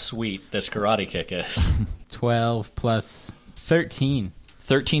how sweet this karate kick is. 12 plus 13.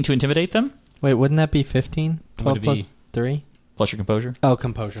 13 to intimidate them, Wait, wouldn't that be 15? 12 Would it plus be? 3? plus your composure. Oh,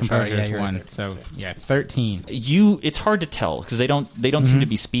 composure. Sorry, Composure yeah, is you're 1. right. So, yeah, 13. It's hard to tell because they don't seem to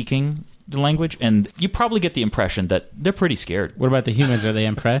be speaking. the language, and you probably get the impression that they're pretty scared. What about the humans? Are they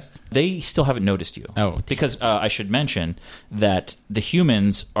impressed? They still haven't noticed you. Oh. Because I should mention that the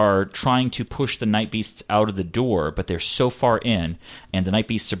humans are trying to push the night beasts out of the door, but they're so far in, and the night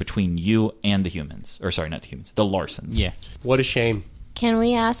beasts are between you and the humans. Or sorry, not the humans, the Larsons. Yeah. What a shame. Can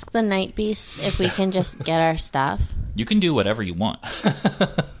we ask the night beasts if we can just get our stuff? You can do whatever you want.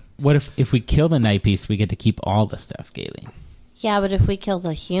 What if we kill the night beast, we get to keep all the stuff, Galen? Yeah, but if we kill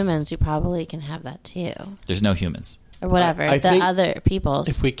the humans, we probably can have that too. There's no humans. Or whatever, I the think other peoples.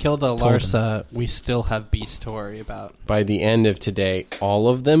 If we kill the Larsa, we still have beasts to worry about. By the end of today, all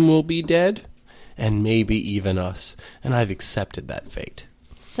of them will be dead, and maybe even us. And I've accepted that fate.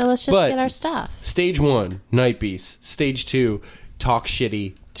 So let's just get our stuff. Stage 1, Night Beast. Stage 2, talk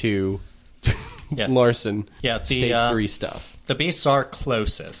shitty to Larson. Yeah, Stage 3 stuff. The beasts are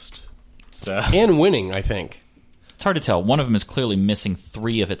closest. So And winning, I think. It's hard to tell. One of them is clearly missing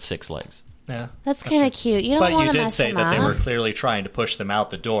 3 of its 6 legs. Yeah, That's kind of cute. You don't but want you to did mess say them that they up. were clearly trying to push them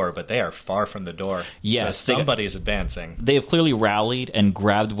out the door, but they are far from the door. Yes, so they- somebody's advancing. They have clearly rallied and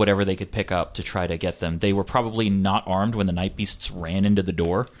grabbed whatever they could pick up to try to get them. They were probably not armed when the night beasts ran into the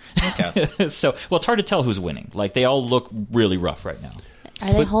door. Okay. So, well, it's hard to tell who's winning. Like, they all look really rough right now.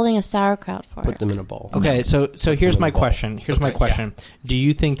 Are they holding a sauerkraut for Put it? them in a ball. Okay, so here's my ball. question. Here's my question. Do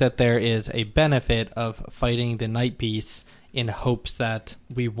you think that there is a benefit of fighting the night beasts in hopes that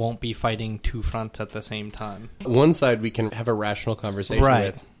we won't be fighting two fronts at the same time? One side we can have a rational conversation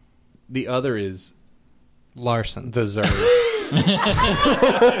Right. with. The other is Larson. the Zerg.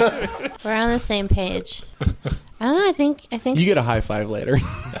 We're on the same page. I don't know. I think You get a high five later.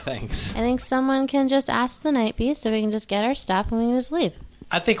 Thanks. I think someone can just ask the night beast so we can just get our stuff and we can just leave.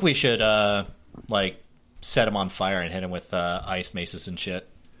 I think we should set him on fire and hit him with ice maces and shit.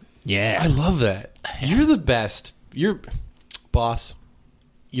 Yeah. I love that. You're the best. You're boss.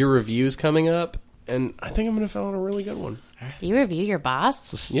 Your review's coming up, and I think I'm going to fill out a really good one. Do you review your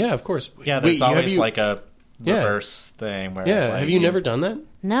boss? Yeah, of course. Yeah, there's Wait, have always you- like a Yeah. reverse thing where Yeah, like, have you never done that?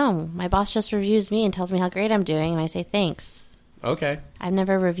 No, my boss just reviews me and tells me how great I'm doing, and I say thanks. Okay. I've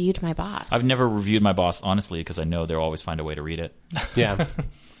never reviewed my boss. I've never reviewed my boss, honestly, because I know they'll always find a way to read it. Yeah.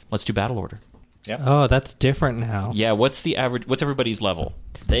 Let's do battle order. Oh, that's different now. Yeah, what's the average? What's everybody's level?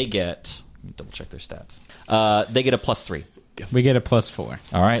 They get... Let me double check their stats. They get a +3. We get a +4.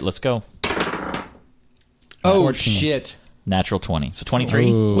 All right, let's go. Oh, 14. shit. Natural 20. So 23?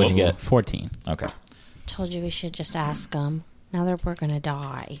 Ooh, What'd you get? 14. Okay. Told you we should just ask them. Now that we're gonna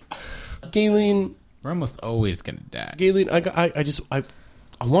die. Galen, We're almost always going to die. Galen, I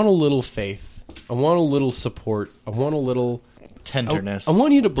want a little faith. I want a little support. I want a little tenderness. I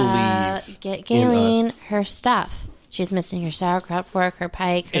want you to believe. Get in Galen us. her stuff. She's missing her sauerkraut fork, her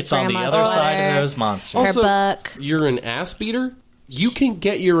pike, her It's on the grandma's other side of sweater, those monsters. her Also- book. You're an ass beater. You can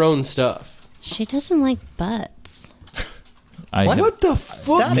get your own stuff. She doesn't like butts. What the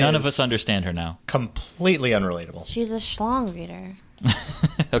fuck? That None is of us understand her now. completely unrelatable. She's a schlong reader.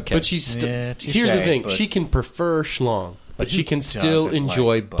 Okay. But she's Yeah, touche, here's the thing: but- she can prefer schlong, but she can still doesn't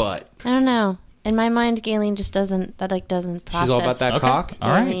enjoy like butt. I don't know. In my mind, Galen just doesn't process. She's all about that Okay. cock. All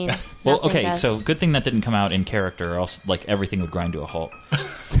right. Galen, Well, nothing okay, does. so good thing that didn't come out in character, or else like everything would grind to a halt.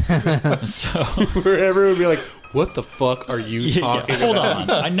 So Where everyone would be like, "What the fuck are you talking hold about?"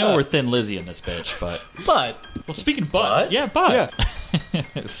 on. I know we're Thin Lizzy in this bitch, but But well, speaking of butt, yeah, butt.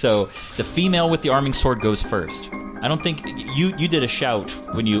 So the female with the arming sword goes first. I don't think you did a shout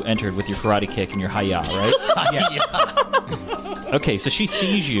when you entered with your karate kick and your hi-ya, right? Okay, so she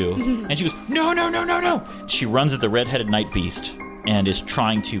sees you and she goes, "No, no, no, no, no!" She runs at the red-headed night beast and is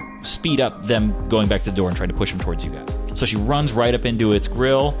trying to speed up them going back to the door and trying to push them towards you guys. So she runs right up into its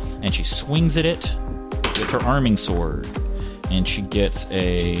grill and she swings at it with her arming sword, and she gets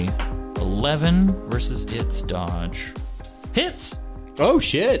a 11 versus its dodge. Hits. Oh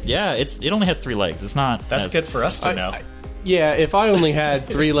shit! Yeah, it only has 3 legs. It's not. that's good for us to know. Yeah, if I only had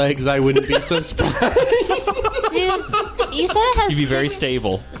 3 legs, I wouldn't be so surprised. Dude, you said it has. You'd be very 6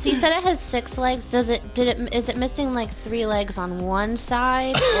 stable. So you said it has 6 legs. Is it missing like 3 legs on one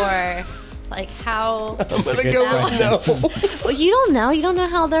side, or like how? I'm gonna go with no. Well, you don't know. You don't know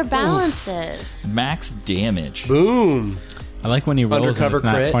how their balance is. Max damage. Boom. I like when he rolls and Undercover it's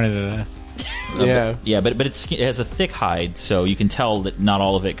not crit. pointed at us. Yeah. Yeah, but it has a thick hide, so you can tell that not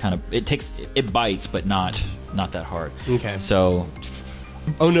all of it it bites, but not that hard. Okay. So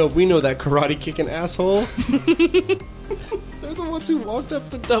Oh no, we know that karate kicking asshole. They're the ones who walked up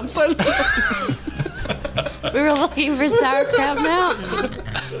the dump site. We were looking for Sauerkraut Mountain.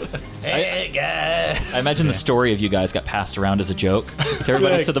 Hey, guys. I imagine the story of you guys got passed around as a joke.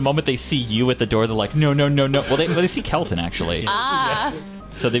 Everybody, Like- so the moment they see you at the door, they're like, "No, no, no, no." Well, they see Kelton actually.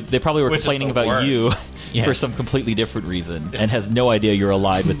 So they probably were Which is complaining the about you worst. Yeah. for some completely different reason and has no idea you're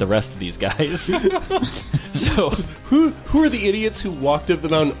allied with the rest of these guys. So Who are the idiots who walked up the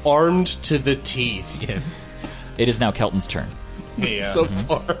mountain armed to the teeth? Yeah. it is now Kelton's turn. Yeah. So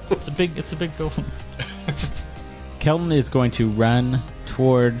far. It's a big goal. Kelton is going to run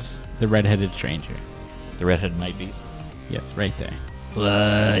towards the redheaded stranger. The redheaded night beast. Yes, right there.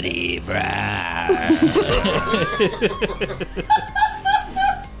 Bloody brown.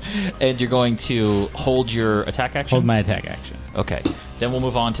 And you're going to hold your attack action? Hold my attack action. Okay. Then we'll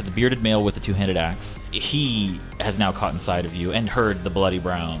move on to the bearded male with the two-handed axe. He has now caught inside of you and heard the bloody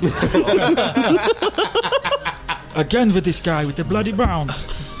browns. Again with this guy with the bloody browns.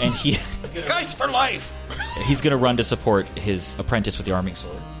 And Guys for life! he's going to run to support his apprentice with the arming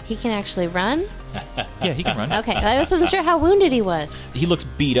sword. He can actually run? Yeah, he can run. Okay, I just wasn't sure how wounded he was. He looks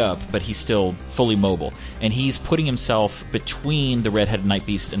beat up, but he's still fully mobile. And he's putting himself between the red-headed night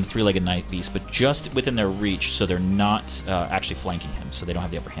beast and the three-legged night beast, but just within their reach, so they're not actually flanking him, so they don't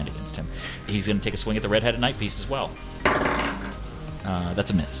have the upper hand against him. He's going to take a swing at the red-headed night beast as well.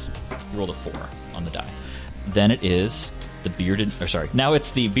 That's a miss. He rolled a 4 on the die. Then it is now it's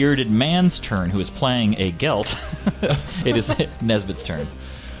the bearded man's turn, who is playing a Gelt. It is Nesbitt's turn.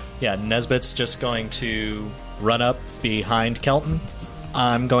 Yeah, Nesbitt's just going to run up behind Kelton.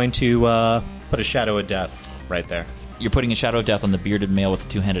 I'm going to put a Shadow of Death right there. You're putting a Shadow of Death on the bearded male with the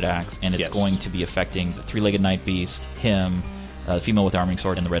two-handed axe, and it's Yes. going to be affecting the three-legged night beast, him, the female with the arming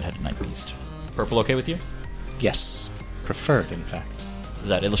sword, and the red-headed night beast. Purple okay with you? Yes. Preferred, in fact. Is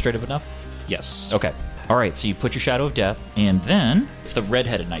that illustrative enough? Yes. Okay. All right, so you put your Shadow of Death, and then it's the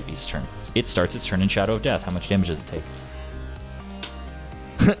red-headed night beast's turn. It starts its turn in Shadow of Death. How much damage does it take?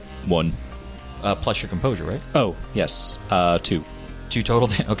 1. Plus your composure, right? Oh, yes. 2. 2 total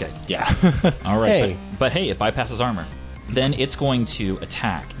damage. Okay. Yeah. All right. Hey. But hey, it bypasses armor. Then it's going to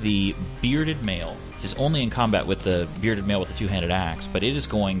attack the bearded male. It is only in combat with the bearded male with the two-handed axe, but it is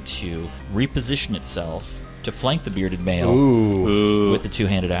going to reposition itself to flank the bearded male with the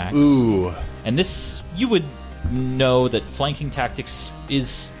two-handed axe. Ooh. And this, you would know that flanking tactics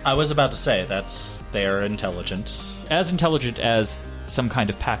is I was about to say, they are intelligent. as intelligent as some kind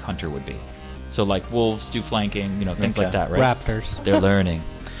of pack hunter would be. So like wolves do flanking, things like that, right? Raptors. They're learning.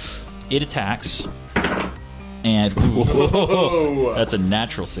 It attacks, and that's a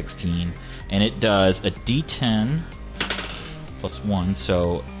natural 16, and it does a D10 plus 1,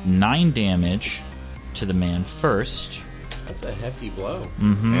 so 9 damage to the man first. That's a hefty blow.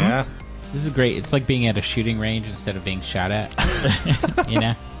 Mm-hmm. Yeah. This is great. It's like being at a shooting range instead of being shot at.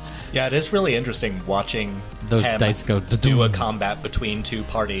 Yeah, it is really interesting watching Those him dice go do a combat between two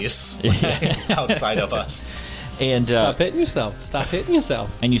parties outside of us. And Stop hitting yourself. Stop hitting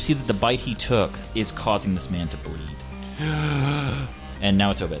yourself. and you see that the bite he took is causing this man to bleed. And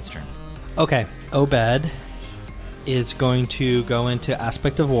now it's Obed's turn. Okay, Obed is going to go into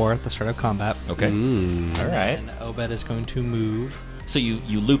Aspect of War at the start of combat. Okay. All right. And Obed is going to move. So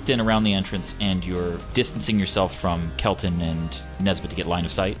you looped in around the entrance, and you're distancing yourself from Kelton and Nesbitt to get line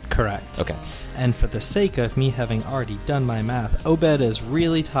of sight? Correct. Okay. And for the sake of me having already done my math, Obed is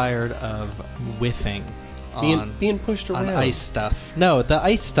really tired of whiffing on Being pushed on around. ice stuff. No, the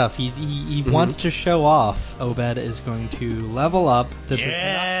ice stuff. He wants to show off. Obed is going to level up. This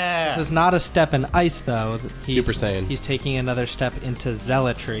is not a step in ice, though. Super Saiyan. He's taking another step into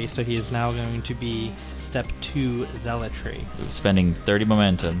zealotry, so he is now going to be step 2 zealotry. Spending 30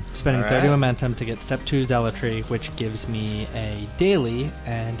 momentum. Spending All 30 right. momentum to get step 2 zealotry, which gives me a daily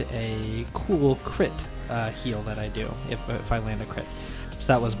and a cool crit heal that I do if I land a crit.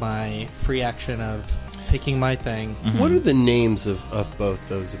 So that was my free action of picking my thing. What are the names of both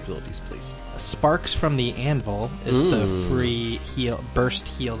those abilities, please? Sparks from the Anvil is the free burst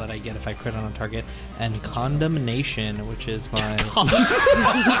heal that I get if I crit on a target, and Condemnation, which is my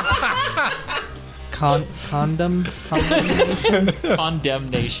condemnation.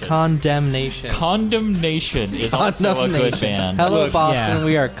 Condemnation is also a good band. Hello, Boston. Yeah.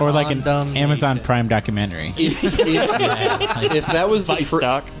 We are Or like an Condemnation. Amazon Prime documentary. If that was the Vice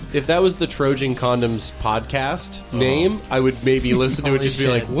doc. if that was the Trojan Condoms podcast name, I would maybe listen to it. Holy Just be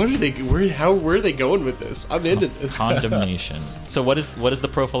shit. like, what are they? Where are they going with this? I'm into this. Condemnation. So what is the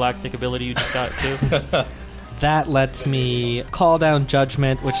prophylactic ability you just got to? That lets me call down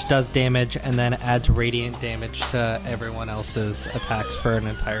Judgment, which does damage, and then adds radiant damage to everyone else's attacks for an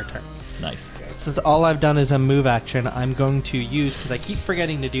entire turn. Nice. Since all I've done is a move action, I'm going to use, because I keep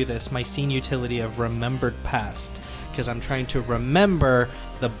forgetting to do this, my scene utility of Remembered Past, because I'm trying to remember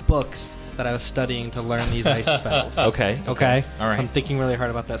the books that I was studying to learn these ice spells. Okay. Okay? All right. So I'm thinking really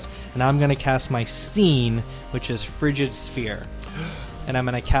hard about this. And now I'm going to cast my scene, which is Frigid Sphere. and I'm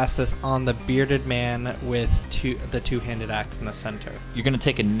going to cast this on the bearded man with the two-handed axe in the center. You're going to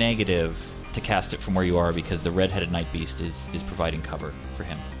take a negative to cast it from where you are because the red-headed night beast is providing cover for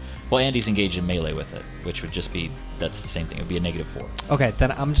him. Well, Andy's engaged in melee with it, which would just be, that's the same thing. It would be a -4. Okay,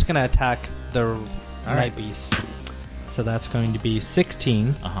 then I'm just going to attack the night beast. So that's going to be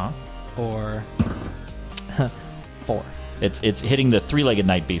 16. Or 4. It's hitting the three-legged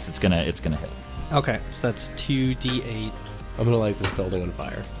night beast. It's gonna hit. Okay, so that's 2d8. I'm gonna light this building on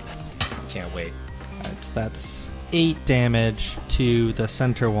fire. Can't wait. Alright, so that's 8 damage to the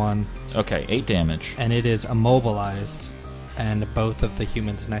center one. Okay, 8 damage. And it is immobilized, and both of the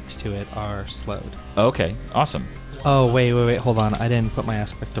humans next to it are slowed. Okay, awesome. Oh, wait, hold on. I didn't put my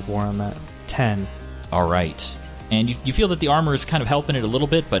aspect of war on that. 10. All right. And you feel that the armor is kind of helping it a little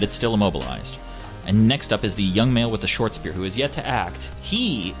bit, but it's still immobilized. And next up is the young male with the short spear, who is yet to act.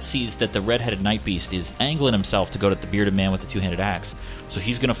 He sees that the red-headed night beast is angling himself to go to the bearded man with the two-handed axe. So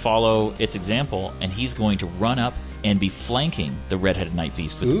he's going to follow its example, and he's going to run up and be flanking the red-headed night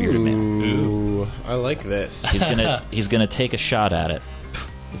beast with the bearded man. Ooh, I like this. He's gonna take a shot at it.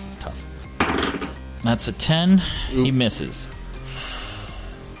 This is tough. That's a 10. He misses.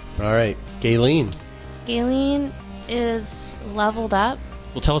 All right, Galen. Galen is leveled up.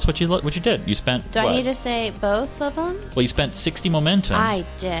 Well, tell us what you did. You spent. Do what? I need to say both of them? Well, you spent 60 momentum. I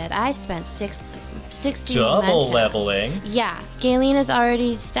did. I spent 60 Double momentum. leveling. Yeah. Galen is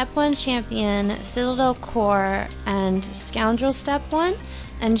already Step 1 champion, Citadel Core, and Scoundrel Step 1.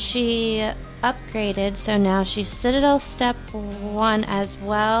 And she upgraded, so now she's Citadel Step 1 as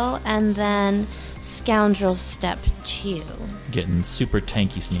well, and then Scoundrel Step 2. Getting super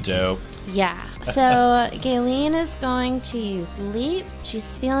tanky sneaky. Dope. Yeah. So Galen is going to use Leap.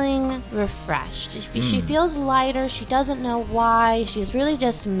 She's feeling refreshed. She feels lighter. She doesn't know why. She's really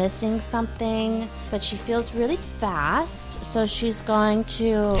just missing something, but she feels really fast. So she's going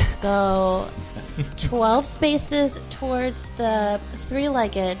to go 12 spaces towards the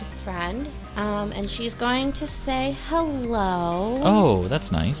three-legged friend. And she's going to say hello. Oh,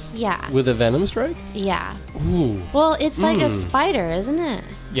 that's nice. Yeah. With a venom strike? Yeah. Ooh. Well, it's like a spider, isn't it?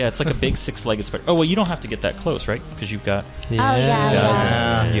 Yeah, it's like a big six-legged spider. Oh, well, you don't have to get that close, right? Because you've got... Oh,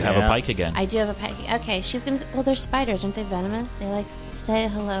 yeah. You have a pike again. I do have a pike. Okay, she's going to... Well, they're spiders. Aren't they venomous? They, like, say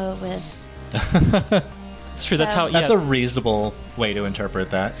hello with... It's true. That's how... That's a reasonable way to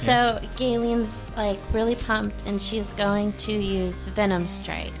interpret that. So, Galen's, like, really pumped, and she's going to use Venom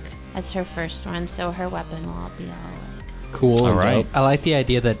Strike as her first one, so her weapon will all be all, like... Cool. All right. I like the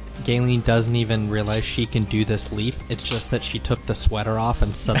idea that Galen doesn't even realize she can do this leap. It's just that she took the sweater off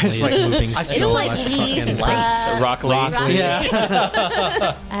and suddenly is moving It's so like much Lee, fucking Rock Lee.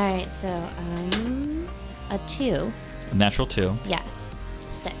 Yeah. Alright, so, a 2. Natural 2. Yes.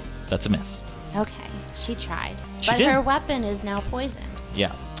 6. That's a miss. Okay, she tried. She but did. her weapon is now poisoned.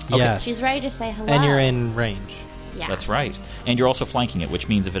 Yeah. Yes. She's ready to say hello. And you're in range. Yeah. That's right. And you're also flanking it, which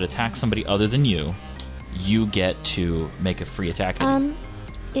means if it attacks somebody other than you, you get to make a free attack.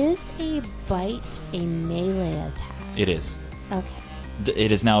 Is a bite a melee attack? It is. Okay.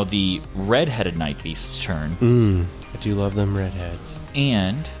 It is now the red-headed night beast's turn. I do love them redheads.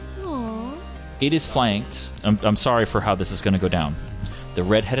 And Aww. it is flanked. I'm sorry for how this is going to go down. The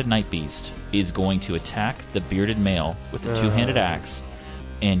red-headed night beast is going to attack the bearded male with the two-handed axe,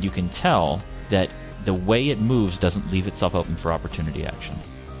 and you can tell that the way it moves doesn't leave itself open for opportunity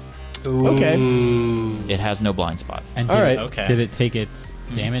actions. Ooh. Okay. It has no blind spot. And All right. Did it take its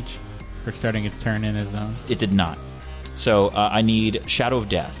damage for starting its turn in its zone? It did not. So I need Shadow of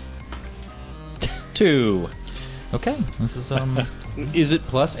Death. 2. Okay, this is Is it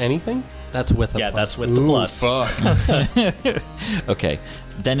plus anything? That's with a Yeah, plus. that's with the plus. Fuck. okay.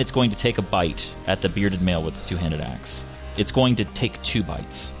 Then it's going to take a bite at the bearded male with the two-handed axe. It's going to take 2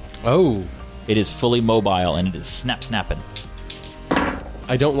 bites. Oh. It is fully mobile and it is snapping.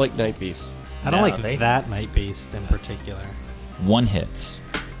 I don't like night beasts. I don't No, like that night beast in particular. 1 hits,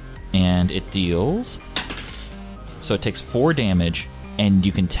 and it deals. So it takes 4 damage, and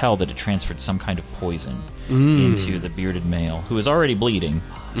you can tell that it transferred some kind of poison into the bearded male, who is already bleeding.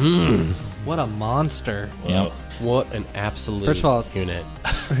 What a monster. Yep. What an absolute First of all, it's- unit.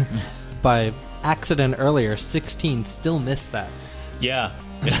 By accident earlier, 16 still missed that. Yeah.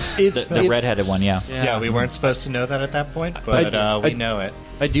 The red-headed one, yeah. Yeah, we weren't supposed to know that at that point, but we know it.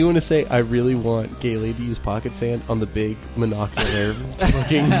 I do want to say I really want Galen to use pocket sand on the big monocular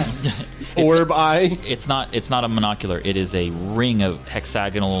looking orb eye. It's not a monocular. It is a ring of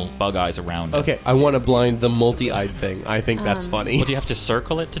hexagonal bug eyes around it. Okay, I want to blind the multi-eyed thing. I think that's funny. Well, do you have to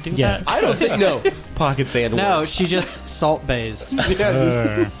circle it to do Yeah. that? I don't think no pocket sand. No, works. she just salt bays.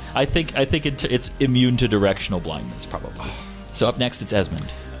 I think it's immune to directional blindness, probably. So up next, it's Esmond.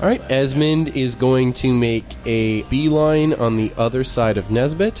 All right, Esmond is going to make a beeline on the other side of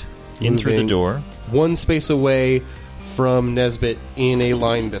Nesbit. In through the moving door. One space away from Nesbit in a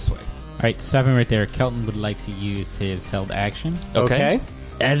line this way. All right, stopping right there. Kelton would like to use his held action. Okay.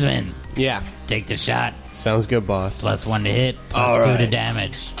 Esmond, Yeah. take the shot. Sounds good, boss. +1 to hit, All +2 to right.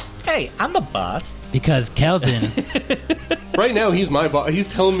 damage. Hey, I'm the boss. Because Kelton, Right now, he's my boss. He's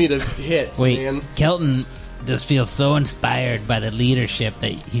telling me to hit, wait, man. Kelton just feels so inspired by the leadership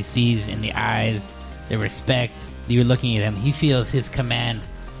that he sees in the eyes, the respect. You're looking at him. He feels his command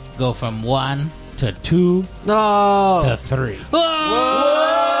go from 1 to 2 to 3.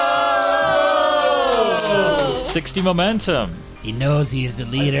 60 momentum. He knows he is the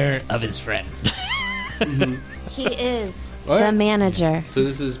leader of his friends. He is All right. the manager. So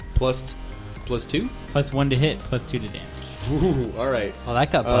this is plus 2? +1 to hit, +2 to damage. Ooh, all right. Well,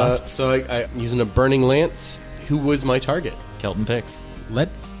 that got buffed. So I using a burning lance. Who was my target? Kelton picks.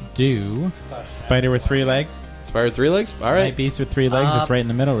 Let's do spider with 3 legs. Spider 3 legs? All right. Night beast with 3 legs. It's right in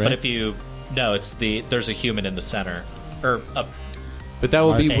the middle, right? But if you... No, there's a human in the center. Or But that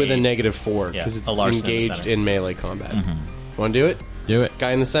will be Large. with a -4 Yeah, because it's a large in the engaged center. in melee combat. Want to do it? do it.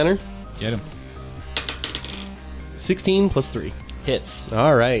 Guy in the center? Get him. 16 plus 3. Hits.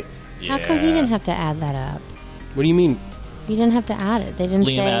 All right. How come we didn't have to add that up? What do you mean? You didn't have to add it. They didn't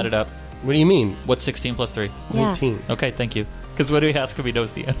Liam say. added up. What do you mean? What's 16 plus 3? Yeah. 19. Okay, thank you. Because when we ask him, he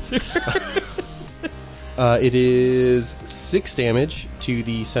knows the answer. It is 6 damage to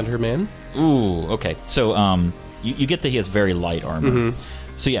the center man. Ooh, okay. So you get that he has very light armor.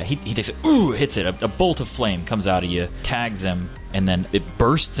 So yeah, he takes it, hits it. A bolt of flame comes out of you, tags him, and then it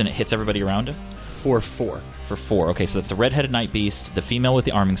bursts and it hits everybody around him. For 4. For 4. Okay, so that's the red-headed night beast, the female with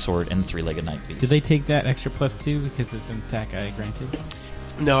the arming sword, and the 3-legged night beast. Do they take that extra +2 because it's an attack I granted?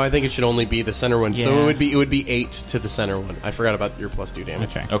 No, I think it should only be the center one. So Yeah. it would be 8 to the center one. I forgot about your +2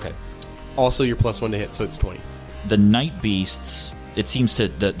 damage. Okay. Also your +1 to hit, so it's 20. The night beasts, it seems to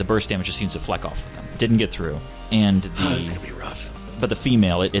the burst damage just seems to fleck off of them. Didn't get through. And This is gonna be rough. but the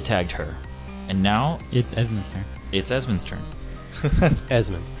female, it tagged her. And now It's Esmond's turn. it's Esmond's turn.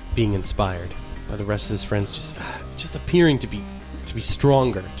 Esmond, being inspired by the rest of his friends, just appearing to be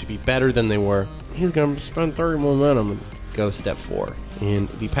stronger, to be better than they were. He's gonna spend 30 momentum and go step 4 in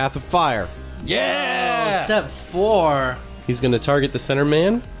the Path of Fire. Yeah! Step 4. He's gonna target the center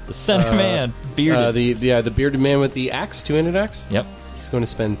man. The center man, bearded. The bearded man with the axe, 2-handed axe. Yep. He's going to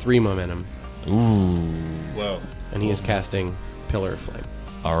spend 3 momentum, Ooh. Whoa. and he is casting Pillar of Flame.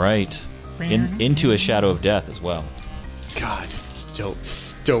 All right. Into a shadow of death as well. God,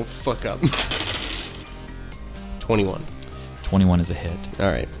 don't fuck up. 21. 21 is a hit. All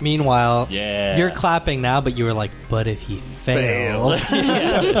right. Meanwhile, Yeah. you're clapping now, but you were like, but if he fails.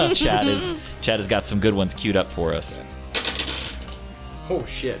 Yeah. Chad has got some good ones queued up for us. Oh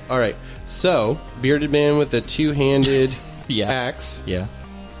shit! All right. So, bearded man with the 2-handed Yeah. axe Yeah.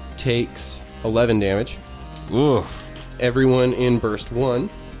 takes 11 damage. Ooh. Everyone in burst 1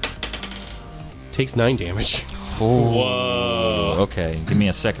 takes 9 damage. Whoa. Okay, give me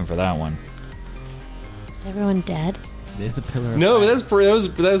a second for that one. Is everyone dead? There's a pillar of No, fire.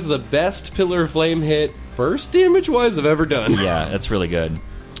 that was the best Pillar of Flame hit burst damage wise I've ever done. Yeah, that's really good.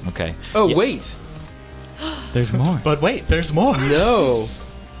 Okay. Oh Yeah. wait, There's more. But wait, there's more. no!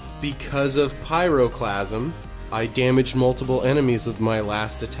 Because of Pyroclasm, I damaged multiple enemies with my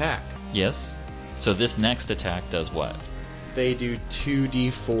last attack. Yes. So this next attack does what? They do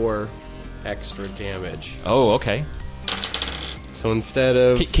 2d4 extra damage. Oh, okay. So instead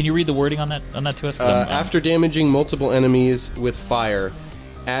of Can you read the wording on that to us? 'Cause I'm- after damaging multiple enemies with fire,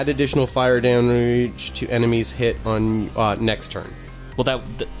 add additional fire damage to enemies hit on next turn. well,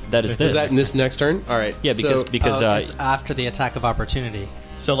 that is this. Is that in this next turn? All right. Yeah, because So, It's after the attack of opportunity.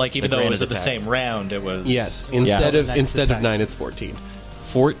 So, like, even The though it was granted at the attack. same round, it was... yes, instead Next of attack. 9, it's 14.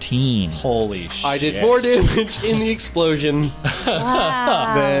 14. Holy shit. I did more damage in the explosion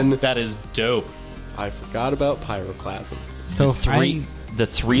Wow. than That is dope. I forgot about Pyroclasm. So The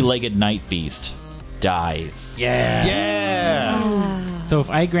 3-legged night beast dies. Yeah. Yeah! So if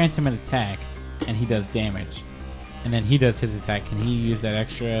I grant him an attack and he does damage, and then he does his attack, can he use that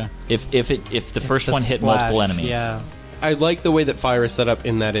extra? If the first The one hit splash, multiple enemies. Yeah. I like the way that fire is set up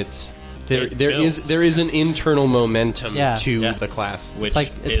in that it's there. It There builds. is an internal momentum Yeah. to Yeah. the class. Which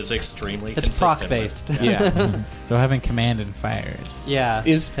like- is extremely It's consistent. proc based. Yeah, So having command and fire. Yeah.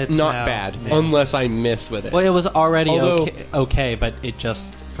 is it's not now- bad yeah. unless I miss with it. Well, it was already Although- okay, but it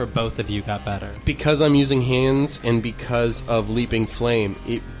just, for both of you, got better. Because I'm using hands and because of leaping flame,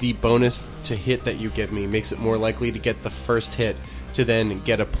 the bonus to hit that you give me makes it more likely to get the first hit to then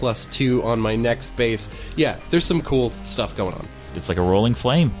get a +2 on my next base. Yeah, there's some cool stuff going on. It's like a rolling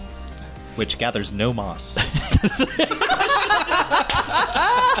flame. Which gathers no moss.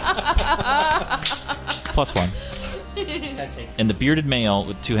 +1. And the bearded male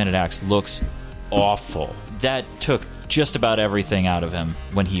with two-handed axe looks awful. That took just about everything out of him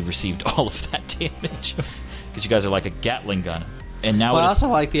when he received all of that damage. Because you guys are like a Gatling gun. And now Well, I it is...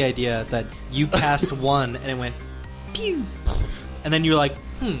 also like the idea that you cast one and it went pew, and then you're like,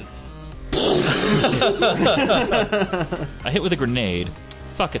 I hit with a grenade.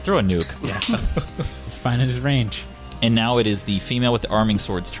 Fuck it, throw a nuke. Yeah. It's fine in his range. And now it is the female with the arming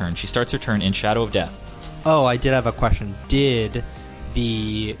sword's turn. She starts her turn in Shadow of Death. Oh, I did have a question. Did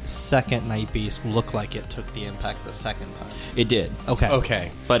the second Night Beast look like it took the impact the second time? It did.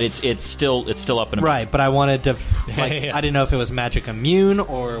 Okay. But it's still up and about. Right, but I wanted to, I didn't know if it was magic immune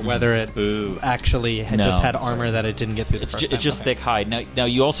or whether it actually had just had armor that it didn't get through the first time. It's just thick hide. Now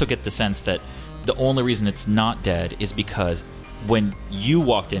you also get the sense that the only reason it's not dead is because when you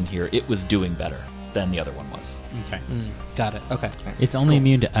walked in here, it was doing better than the other one was. Okay. Got it. Okay. It's only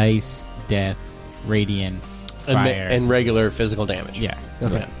immune to ice, death, radiance, fire, and regular physical damage. Yeah.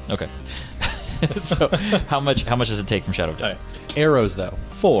 Okay. So how much does it take from Shadow of Death? Arrows, though.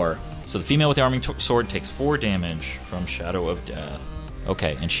 4. So the female with the arming sword takes 4 damage from Shadow of Death.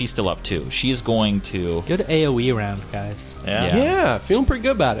 Okay, and she's still up too. She is going to... Good AoE round, guys. Yeah, feeling pretty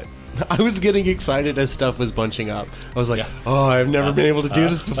good about it. I was getting excited as stuff was bunching up. I was like, oh, I've never been able to do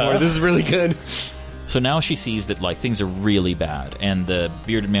this before. This is really good. So now she sees that like things are really bad, and the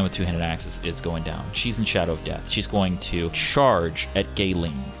bearded man with two-handed axe is going down. She's in Shadow of Death. She's going to charge at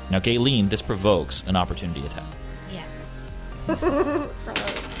Galen. Now, Galen, this provokes an opportunity attack. Yeah. So, I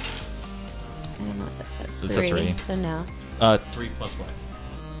don't know what that says. It says 3. So no. 3 plus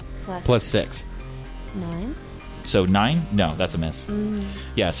what? Plus 6. 9. So 9? No, that's a miss.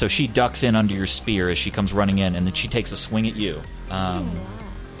 Yeah, so she ducks in under your spear as she comes running in, and then she takes a swing at you.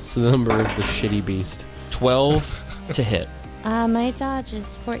 It's the number of the shitty beast. 12 to hit. My dodge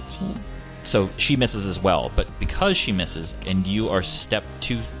is 14. So she misses as well, but because she misses, and you are step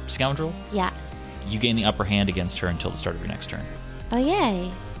 2 scoundrel, Yes. you gain the upper hand against her until the start of your next turn. Oh, yay.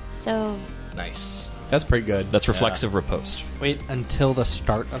 So, Nice. That's pretty good. That's reflexive riposte. Wait until the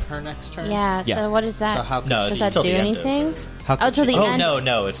start of her next turn? yeah, Yeah. so what is that? So how No, Does it's that till do the end of- anything? How Oh, till the Oh, end.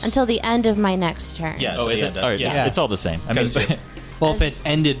 no, it's... Until the end of my next turn. Yeah, Oh, till is the it? end of- All right, yeah. it's all the same. I mean, Because- Well, if it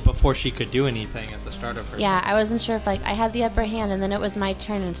ended before she could do anything at the start of her Yeah, I wasn't sure if like I had the upper hand and then it was my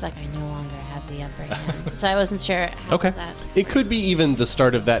turn and it's like I no longer have the upper hand. So I wasn't sure how Okay. that. It could be even the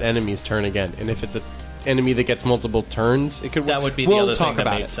start of that enemy's turn again, and if it's an enemy that gets multiple turns, it could. That would be we'll the other talk thing that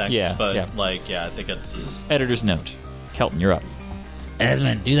about made it. sense. Yeah, but, yeah. I think it's... editor's note. Kelton, you're up.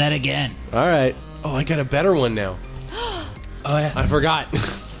 Esmond, do that again. All right. Oh, I got a better one now. Oh, yeah. I forgot.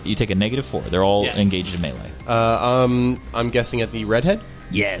 You take a -4. They're all Yes. engaged in melee. I'm guessing at the redhead.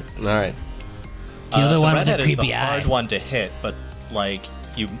 Yes. All right. Kill the one with the redhead is the creepy hard eye. one to hit, but like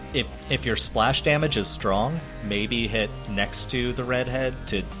if your splash damage is strong, maybe hit next to the redhead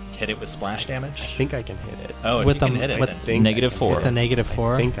to hit it with splash damage. I think I can hit it. Oh, if With you the- can hit it, with then. Think I can -4. hit with the it.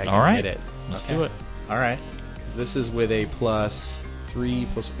 -4. I think I can All right. hit it. Let's Okay. do it. All right. 'Cause this is with a +3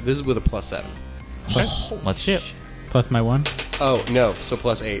 plus. This is with a +7. Let's see it. Plus my 1. Oh no, so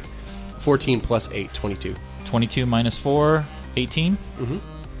 +8. 14 plus 8, 22. 22 minus 4, 18. Mm-hmm.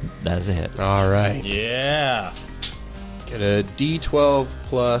 That is a hit. All right. Yeah. Get a D12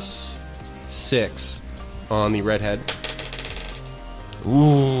 plus 6 on the redhead.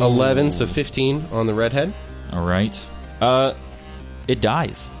 Ooh. 11, so 15 on the redhead. All right. It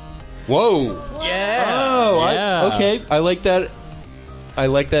dies. Whoa! Yeah. Oh, Yeah. okay. I like that. I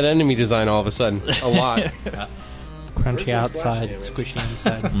like that enemy design all of a sudden a lot. Crunchy the outside, splash squishy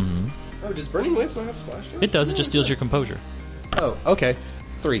inside. Oh, does Burning Blades not have splash damage? It does. It just steals your composure. Oh, okay.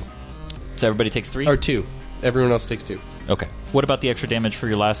 3 So everybody takes 3? or 2. Everyone else takes 2. Okay. What about the extra damage for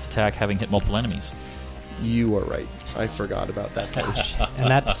your last attack having hit multiple enemies? You are right. I forgot about that punch. And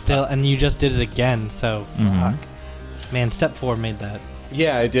that's still, and you just did it again, so fuck. Man, step 4 made that.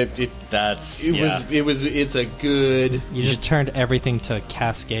 Yeah, it did. That's It's a good. You just turned everything to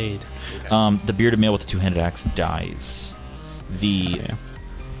cascade. The bearded male with the two-handed axe dies. The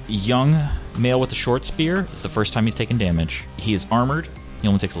young male with the short spear, it's the first time he's taken damage. He is armored. He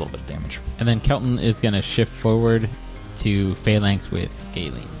only takes a little bit of damage. And then Kelton is going to shift forward to phalanx with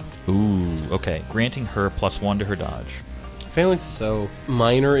Galen. Ooh, okay. Granting her +1 to her dodge. Phalanx is so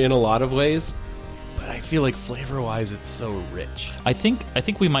minor in a lot of ways, but I feel like flavor-wise, it's so rich. I think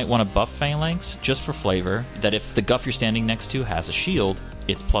we might want to buff Phalanx just for flavor, that if the guff you're standing next to has a shield,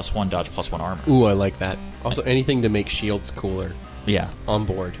 it's +1 dodge, +1 armor. Ooh, I like that. Also, anything to make shields cooler. Yeah. on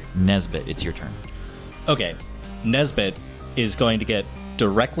board. Nesbit, it's your turn. Okay. Nesbit is going to get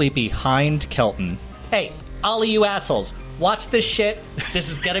directly behind Kelton. Hey, all of you assholes, watch this shit. This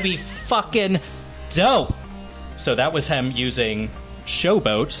is gonna be fucking dope. So that was him using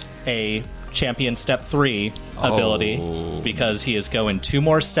Showboat, a Champion Step 3 ability, because he is going 2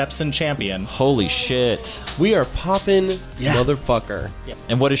 more steps in Champion. Holy shit. We are popping, motherfucker.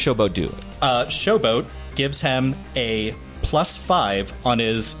 And what does Showboat do? Showboat gives him a +5 on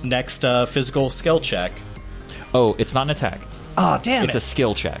his next physical skill check. Oh, it's not an attack. Oh, damn It's a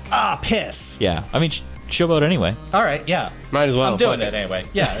skill check. Ah, piss. Yeah. I mean, Showboat anyway. All right, yeah. Might as well. I'm doing Fuck it anyway.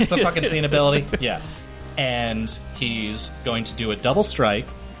 Yeah, it's a fucking scene ability. Yeah. And he's going to do a double strike.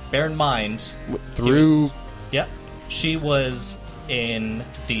 Bear in mind... Through... Yep. She was in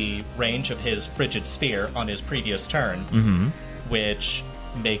the range of his Frigid Spear on his previous turn, which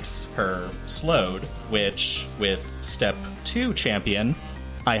makes her slowed, which, with Step 2 Champion,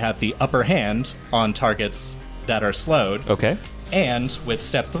 I have the upper hand on targets that are slowed. Okay. And with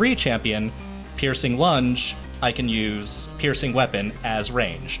Step 3 Champion, Piercing Lunge, I can use Piercing Weapon as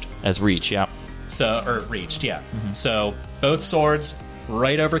ranged. As reach, yeah. So, or reached, yeah. So, both swords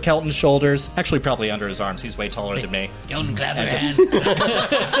right over Kelton's shoulders. Actually, probably under his arms. He's way taller than me. Kelton, clap your And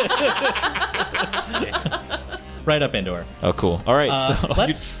hand. Right up into her. Oh, cool. All right, so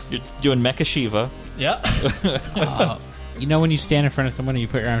let's- you're doing Mecha Shiva. Yeah. You know when you stand in front of someone and you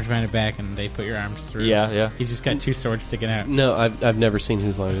put your arms behind their back and they put your arms through? Yeah. He's just got 2 swords sticking out. No, I've never seen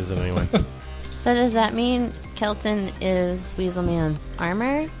Whose Line Is It Anyway. So does that mean Kelton is Weaselman's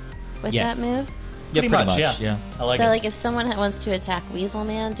armor with Yes. that move? Pretty much, yeah. I like so, it. like, if someone wants to attack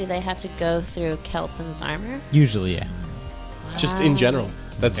Weaselman, do they have to go through Kelton's armor? Usually, yeah. Just in general.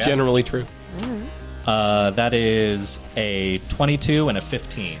 That's Yeah. generally true. That is a 22 and a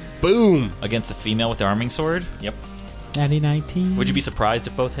 15. Boom! Against the female with the arming sword? Yep. 19. Would you be surprised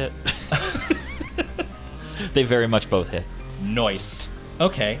if both hit? They very much both hit. Nice.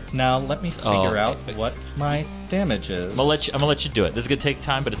 Okay, now let me figure out what my damage is. I'm gonna let you do it. This is gonna take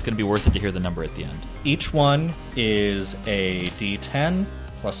time, but it's gonna be worth it to hear the number at the end. Each one is a D10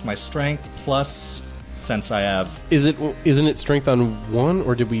 plus my strength plus, since I have... Isn't it strength on 1,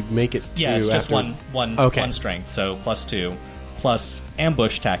 or did we make it 2? Yeah, it's just after? one strength, so +2. Plus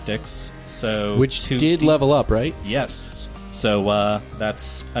ambush tactics, so... Which did level up, right? Yes. So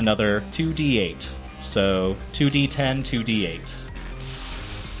that's another 2d8. So 2d10, 2d8.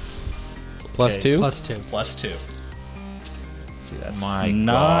 Plus 2? Plus 2. Plus 2. See, that's My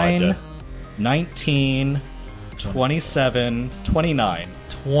 9, God. 19, 27, 29.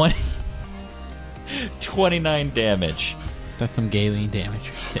 29 damage. That's some Galen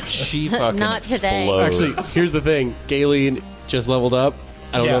damage. She fucking Not today. explodes. Actually, here's the thing. Galen just leveled up.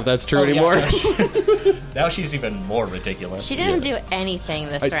 I don't know if that's true Oh, yeah. anymore. Now she's even more ridiculous. She didn't do anything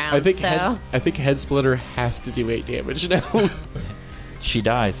this round, I think so... Head Splitter has to do 8 damage now. She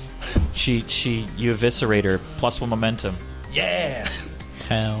dies. You eviscerate her. +1 momentum. Yeah!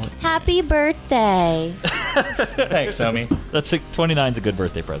 Hell. Happy birthday! Thanks, Omi. That's 29's a good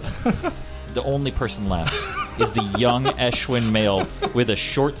birthday present. The only person left is the young Eshwin male with a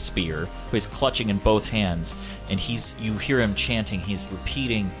short spear who is clutching in both hands, and you hear him chanting. He's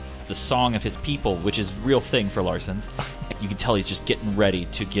repeating the song of his people, which is a real thing for Larson's. You can tell he's just getting ready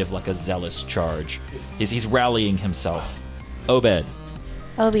to give like a zealous charge. He's rallying himself. Obed,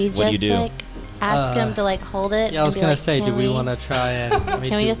 Obi, What do you just do? like ask him to like hold it. Yeah, I was and be gonna like, say, can do we want to try and...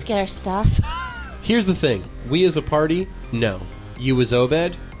 Can we just get our stuff? Here's the thing. We as a party, no. You as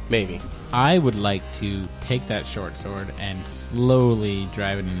Obed, maybe. I would like to take that short sword and slowly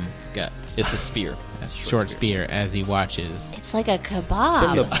drive it in his guts. it's a spear. That's short spear as he watches. It's like a From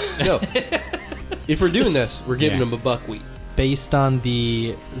kebab. no. If we're doing this, we're giving Yeah. him a buckwheat. Based on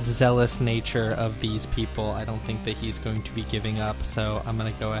the zealous nature of these people, I don't think that he's going to be giving up, so I'm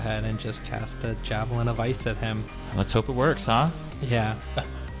going to go ahead and just cast a Javelin of Ice at him. Let's hope it works, huh? Yeah.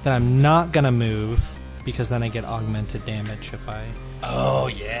 Then I'm not going to move, because then I get augmented damage if I Oh,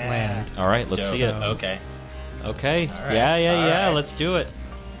 yeah. land. All right, let's Dope. see it. Okay. Okay. right. Yeah. All right. Let's do it.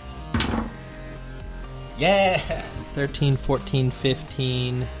 Yeah! 13, 14,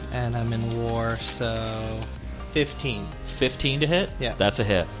 15, and I'm in war, so 15. 15 to hit? Yeah. That's a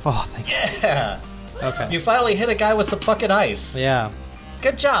hit. Oh, thank you. Yeah! Okay. You finally hit a guy with some fucking ice. Yeah.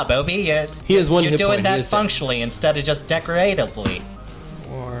 Good job, Obi. He has one You're hit doing point. He that is dead. functionally instead of just decoratively.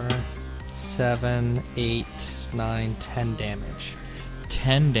 4, 7, 8, 9, 10 damage.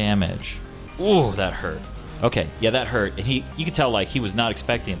 10 damage. Ooh, that hurt. Okay, yeah, that hurt. And you could tell like he was not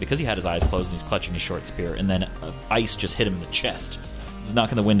expecting it because he had his eyes closed and he's clutching his short spear, and then ice just hit him in the chest. He's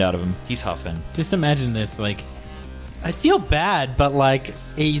knocking the wind out of him. He's huffing. Just imagine this, like, I feel bad, but like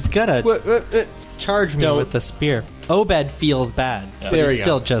he's gonna charge me with the spear. Obed feels bad. But There he's you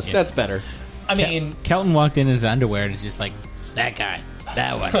still go. just That's better. I mean, Kelton walked in his underwear and is just like, that guy,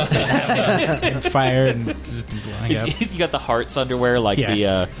 that one, that one. And fire and just blowing up. He's got the hearts underwear like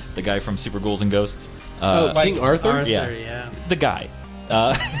Yeah. the guy from Super Ghouls and Ghosts. King Arthur? Yeah. The guy.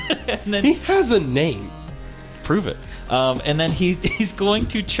 And then He has a name. prove it. And then he's going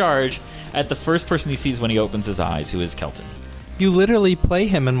to charge at the first person he sees when he opens his eyes, who is Kelton. You literally play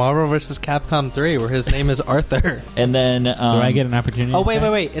him in Marvel vs. Capcom 3, where his name is Arthur. And then Do I get an opportunity? Oh, to wait,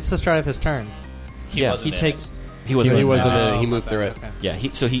 attack? wait. It's the start of his turn. he wasn't. He takes. He wasn't. He in wasn't that. in it. He moved through it. Yeah.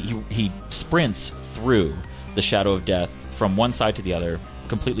 He sprints through the Shadow of Death from one side to the other,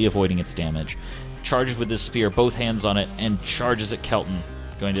 completely avoiding its damage. Charges with his spear, both hands on it, and charges at Kelton.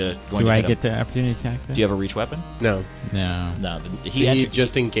 Going to Do I hit him. get the opportunity to attack? Do you have a reach weapon? No. No. No. So He he entered.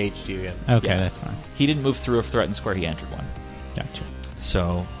 just engaged you, yeah. Okay, Yeah. that's fine. He didn't move through a threatened square. He entered one. Gotcha.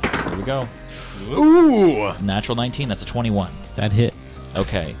 So here we go. Ooh! Natural 19. That's a 21. That hits.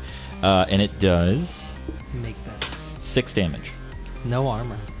 Okay. And it does Make that. 6 damage. No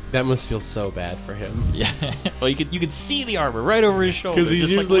armor. That must feel so bad for him. Yeah. Well, you could see the armor right over his shoulder. Because he's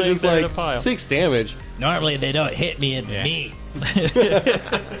just usually laying just there in like a pile. 6 damage. Normally they don't hit me in the meat.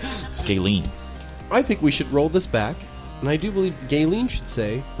 Galen. I think we should roll this back. And I do believe Galen should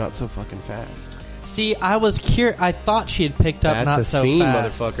say, not so fucking fast. See, I was curious. I thought she had picked up That's not a so scene,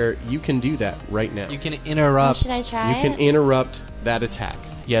 fast. motherfucker. You can do that right now. You can Oh, interrupt. should I try You can it? interrupt that attack.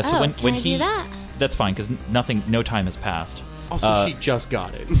 Yeah. So Oh, when can I he do that? that's fine because no time has passed. Also, she just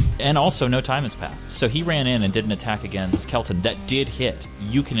got it. And also, no time has passed. So he ran in and did an attack against Kelton that did hit.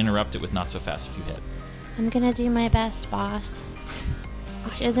 You can interrupt it with not so fast if you hit. I'm gonna do my best, boss.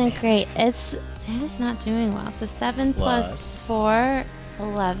 Which isn't great. Santa's not doing well. So 7 plus 4,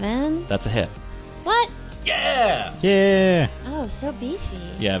 11. That's a hit. What? Yeah. Yeah. Oh, so beefy.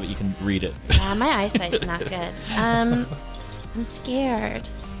 Yeah, but you can read it. My eyesight's not good. I'm scared.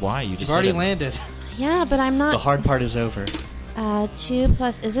 Why? You just You've already hit it. landed. Yeah, but I'm not. The hard part is over. 2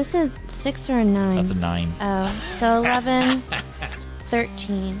 plus. Is this a 6 or a 9? That's a 9. Oh, so 11,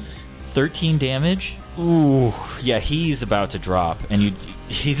 13. 13 damage. Ooh, yeah, he's about to drop, and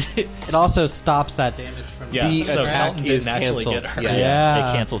he's It also stops that damage from Yeah, The so attack Kelton is didn't actually canceled. get hurt. Yes. Yeah.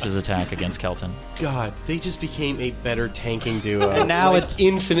 It cancels his attack against Kelton. God, they just became a better tanking duo. And now Like, it's-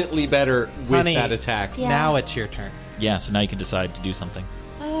 infinitely better with Honey. that attack. Yeah. Now it's your turn. Yeah, so now you can decide to do something.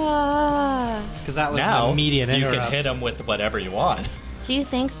 Because that was Now an immediate you interrupt. can hit him with whatever you want. Do you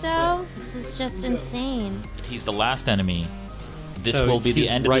think so? This is just insane. He's the last enemy. This So will be the he's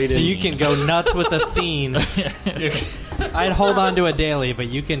end right of the in- So scene. you can go nuts with a scene. I'd hold on to a daily, but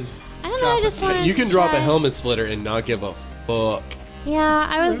you can. I don't know. I just wanted You can to drop try. a helmet splitter and not give a fuck. Yeah,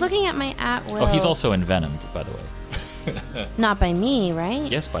 I was looking at my at will. Oh, he's also envenomed, by the way. Not by me, right?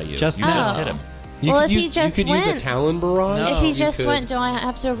 Yes, by you. Just you just now. hit him. You Well, could if he use, just you could use went- a Talon Barrage. No. If he You just could- went, do I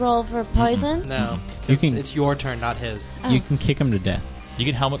have to roll for poison? No. You can- It's your turn, not his. Oh. You can kick him to death. You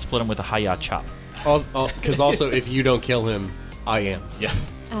can helmet split him with a Hayat chop. Because also, if you don't kill him, I am. Yeah.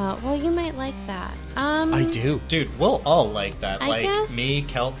 Oh, well, you might like that. I do. Dude, we'll all like that. I like guess- me,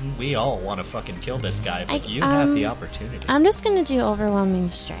 Kelton, we all want to fucking kill this guy, but I- you have the opportunity. I'm just gonna do overwhelming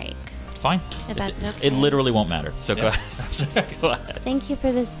strike. Fine. If that's okay. It literally won't matter. So go ahead. Go ahead. Thank you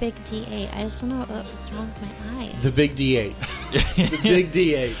for this big D8. I just don't know what's wrong with my eyes. The big D8. The big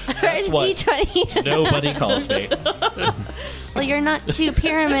D8. That's what D20. nobody calls me. Well, you're not two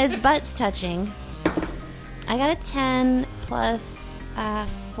pyramids butts touching. I got a 10 plus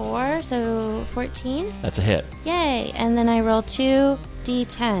 4, so 14. That's a hit. Yay! And then I roll 2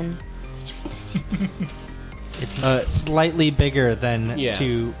 D10. It's slightly bigger than Yeah.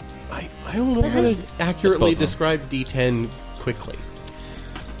 two. I don't know But how this- to accurately It's both describe D10 quickly.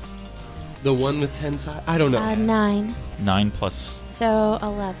 The one with 10 sides? I don't know. 9. 9 plus So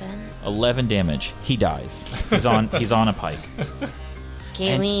 11. 11 damage. He dies. He's on a pike.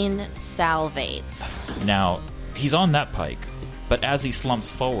 Galen salvates. Now, he's on that pike, but as he slumps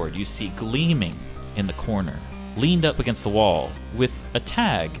forward, you see gleaming in the corner, leaned up against the wall, with a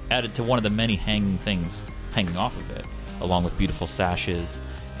tag added to one of the many hanging things hanging off of it, along with beautiful sashes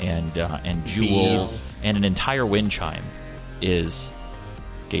and jewels and an entire wind chime, is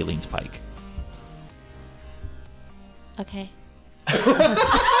Galen's pike. Okay.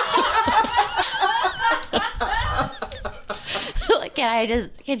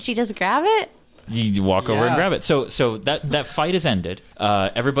 Can she just grab it? You walk over and Yeah. grab it. So that fight is ended.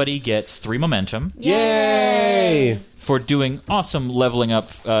 Everybody gets 3 momentum Yay! for doing awesome leveling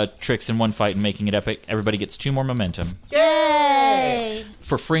up tricks in one fight and making it epic. Everybody gets 2 more momentum Yay!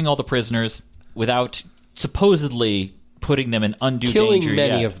 for freeing all the prisoners without supposedly putting them in undue Killing danger.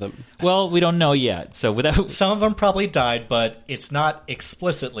 many yet. of them. Well, we don't know yet. So without Some of them probably died, but it's not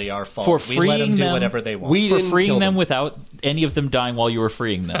explicitly our fault. for We let them freeing do them, whatever they want. We for didn't freeing kill them them. without any of them dying while you were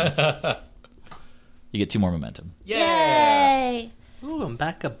freeing them. You get 2 more momentum. Yay! Ooh, I'm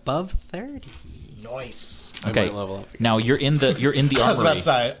back above 30. Nice. Okay. might level up again. Now you're in the armory. I was about to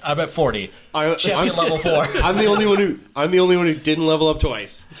say, I'm at 40. Champion I'm- level 4. I'm the only one who didn't level up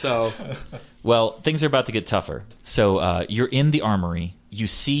twice. So Well, things are about to get tougher. So you're in the armory. You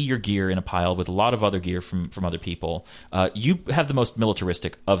see your gear in a pile with a lot of other gear from other people. You have the most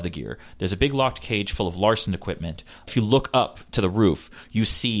militaristic of the gear. There's a big locked cage full of Larson equipment. If you look up to the roof, you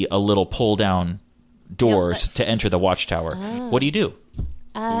see a little pull-down doors to enter the watchtower. What do you do?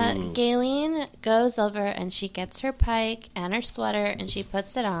 Galen goes over and she gets her pike and her sweater and she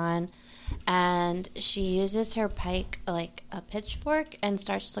puts it on, and she uses her pike like a pitchfork and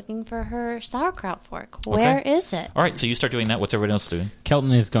starts looking for her sauerkraut fork. Where is it? All right, so you start doing that. What's everyone else doing?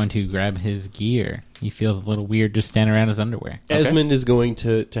 Kelton is going to grab his gear. He feels a little weird just standing around his underwear. Esmond is going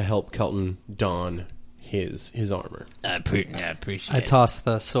to help Kelton don his armor. I appreciate I it. toss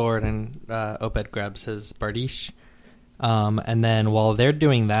the sword and Obed grabs his bardiche. And then while they're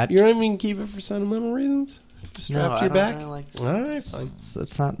doing that... You're not even keep it for sentimental reasons? Just strapped to your back? All right, fine.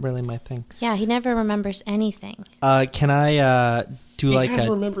 It's not really my thing. Yeah, he never remembers anything. Can I do He like has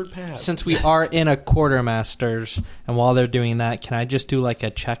a... remembered past. Since we are in a quartermaster's, and while they're doing that, can I just do like a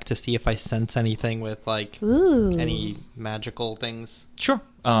check to see if I sense anything with like any magical things? Sure.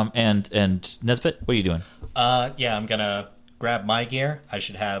 And Nesbit, what are you doing? Yeah, I'm going to grab my gear. I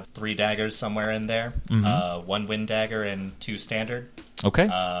should have 3 daggers somewhere in there. 1 wind dagger and 2 standard. Okay.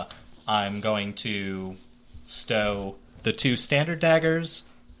 I'm going to stow the 2 standard daggers,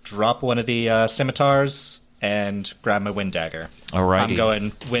 drop one of the scimitars, and grab my wind dagger. Alrighties. I'm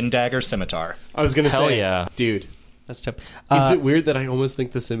going wind dagger scimitar. I was going to Hell say, yeah. dude, That's dope. is it weird that I almost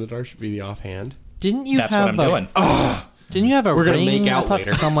think the scimitar should be the offhand? Didn't you That's have what I'm doing. Didn't you have a We're ring? gonna make out I thought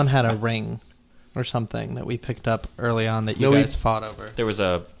later. someone had a ring or something that we picked up early on that you guys fought over. There was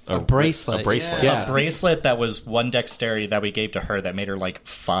a bracelet. A bracelet. Yeah. A bracelet that was 1 dexterity that we gave to her that made her like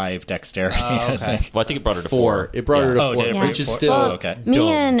 5 dexterity. I think. Well, I think it brought her to 4. It brought her to Oh, 4, did it which bring is four? still... Oh, okay.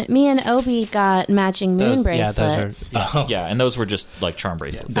 Me and Obi got matching moon bracelets. Yeah, and those were just like charm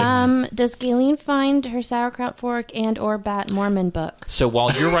bracelets. Does Galen find her sauerkraut fork and or Bat Mormon book? So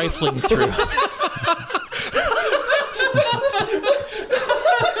while you're rifling through...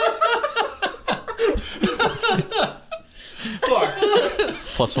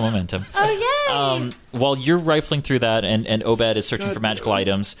 Plus 1 momentum. Oh, yay! While you're rifling through that and Obed is searching for magical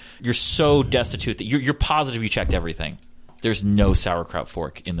items, you're so destitute that you're positive you checked everything. There's no sauerkraut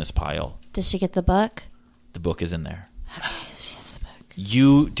fork in this pile. Does she get the book? The book is in there. Okay, she has the book.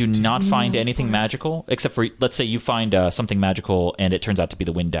 You do not find anything magical, except for, let's say you find something magical and it turns out to be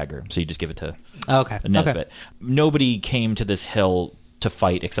the wind dagger, so you just give it to Okay. Nesbit. Okay. Nobody came to this hill to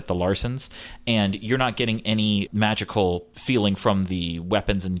fight except the Larsons, and you're not getting any magical feeling from the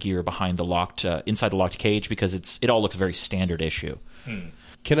weapons and gear behind the locked inside the locked cage because it all looks very standard issue.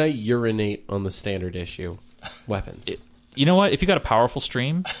 Can I urinate on the standard issue weapons? You know what? If you got a powerful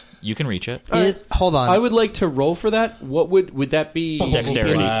stream, you can reach it. Hold on. I would like to roll for that. What would that be?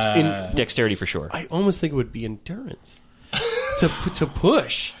 Dexterity. In- Dexterity for sure. I almost think it would be endurance. to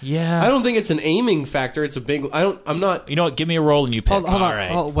push. Yeah. I don't think it's an aiming factor. It's a big. I'm not. You know what? Give me a roll and you pick. Hold on. All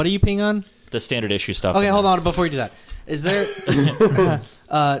right. Oh, what are you peeing on? The standard issue stuff. Okay, hold on. Before you do that, is there,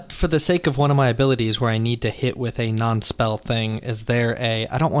 for the sake of one of my abilities where I need to hit with a non-spell thing, is there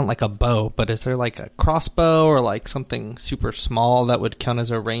I don't want like a bow, but is there like a crossbow or like something super small that would count as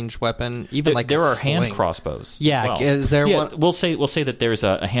a ranged weapon? Even like there a are hand sling? crossbows. Yeah, as well. is there Yeah, one? We'll say that there's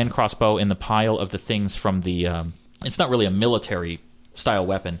a hand crossbow in the pile of the things from the. It's not really a military style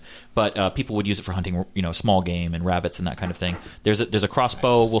weapon, but people would use it for hunting, small game and rabbits and that kind of thing. There's a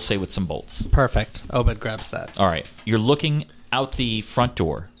crossbow, we'll say, with some bolts. Perfect. Obed grabs that. All right, you're looking out the front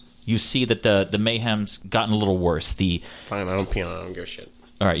door. You see that the mayhem's gotten a little worse. Fine, I don't pee on it. I don't give a shit.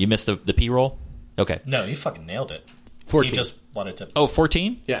 All right, you missed the P roll. Okay. No, you fucking nailed it. 14. You just wanted to... Oh,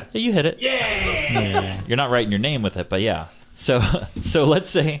 14? Yeah. You hit it. Yeah! You're not writing your name with it, but yeah. So let's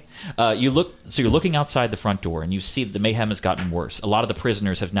say you're looking outside the front door and you see that the mayhem has gotten worse. A lot of the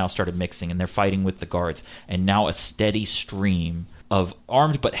prisoners have now started mixing and they're fighting with the guards, and now a steady stream of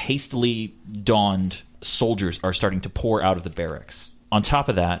armed but hastily donned soldiers are starting to pour out of the barracks. On top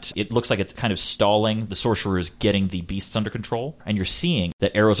of that, it looks like it's kind of stalling. The sorcerer is getting the beasts under control, and you're seeing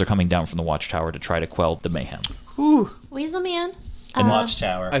that arrows are coming down from the watchtower to try to quell the mayhem. Weasel Man. And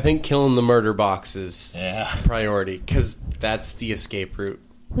Watchtower. I think killing the murder box is Yeah. priority because that's the escape route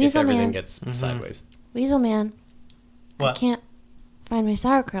if Weasel everything Man. gets sideways. Weasel Man. What? I can't find my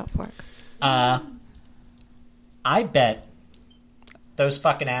sauerkraut fork. I bet those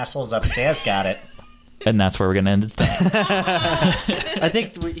fucking assholes upstairs got it. And that's where we're going to end it. I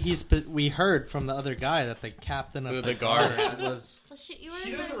think we heard from the other guy that the captain of the guard was... She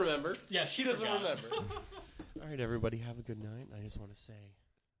doesn't remember. Yeah, she doesn't remember. All right, everybody, have a good night. I just want to say...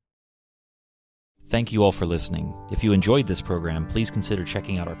 Thank you all for listening. If you enjoyed this program, please consider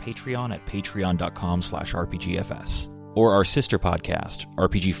checking out our Patreon at patreon.com/RPGFS, or our sister podcast,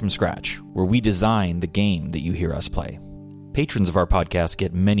 RPG From Scratch, where we design the game that you hear us play. Patrons of our podcast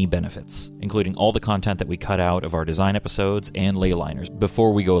get many benefits, including all the content that we cut out of our design episodes and leyliners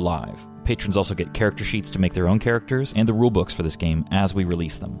before we go live. Patrons also get character sheets to make their own characters and the rulebooks for this game as we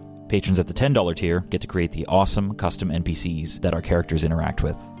release them. Patrons at the $10 tier get to create the awesome custom NPCs that our characters interact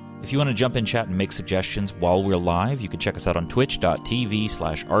with. If you want to jump in chat and make suggestions while we're live, you can check us out on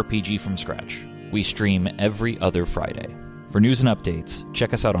twitch.tv/RPGFromScratch. We stream every other Friday. For news and updates,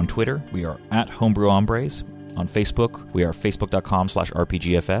 check us out on Twitter. We are at HomebrewHombres. On Facebook, we are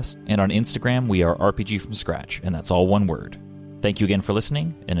facebook.com/RPGFS. And on Instagram, we are RPG From Scratch, and that's all one word. Thank you again for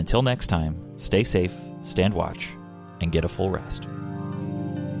listening, and until next time, stay safe, stand watch, and get a full rest.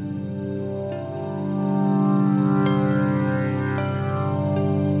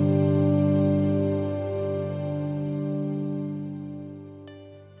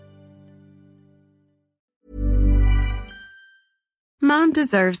 Mom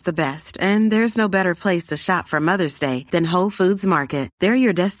deserves the best, and there's no better place to shop for Mother's Day than Whole Foods Market. They're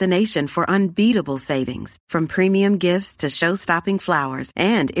your destination for unbeatable savings, from premium gifts to show-stopping flowers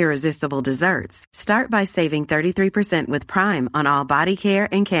and irresistible desserts. Start by saving 33% with Prime on all body care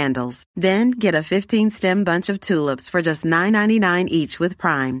and candles. Then get a 15-stem bunch of tulips for just $9.99 each with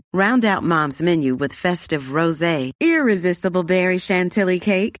Prime. Round out Mom's menu with festive rosé, irresistible berry chantilly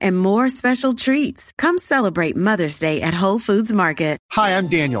cake, and more special treats. Come celebrate Mother's Day at Whole Foods Market. Hi, I'm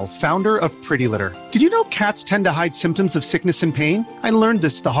Daniel, founder of Pretty Litter. Did you know cats tend to hide symptoms of sickness and pain? I learned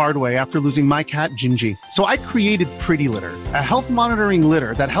this the hard way after losing my cat, Gingy. So I created Pretty Litter, a health monitoring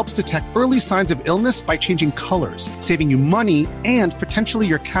litter that helps detect early signs of illness by changing colors, saving you money and potentially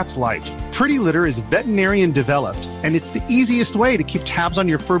your cat's life. Pretty Litter is veterinarian developed, and it's the easiest way to keep tabs on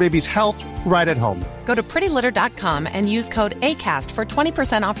your fur baby's health right at home. Go to prettylitter.com and use code ACAST for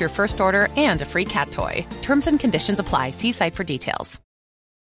 20% off your first order and a free cat toy. Terms and conditions apply. See site for details.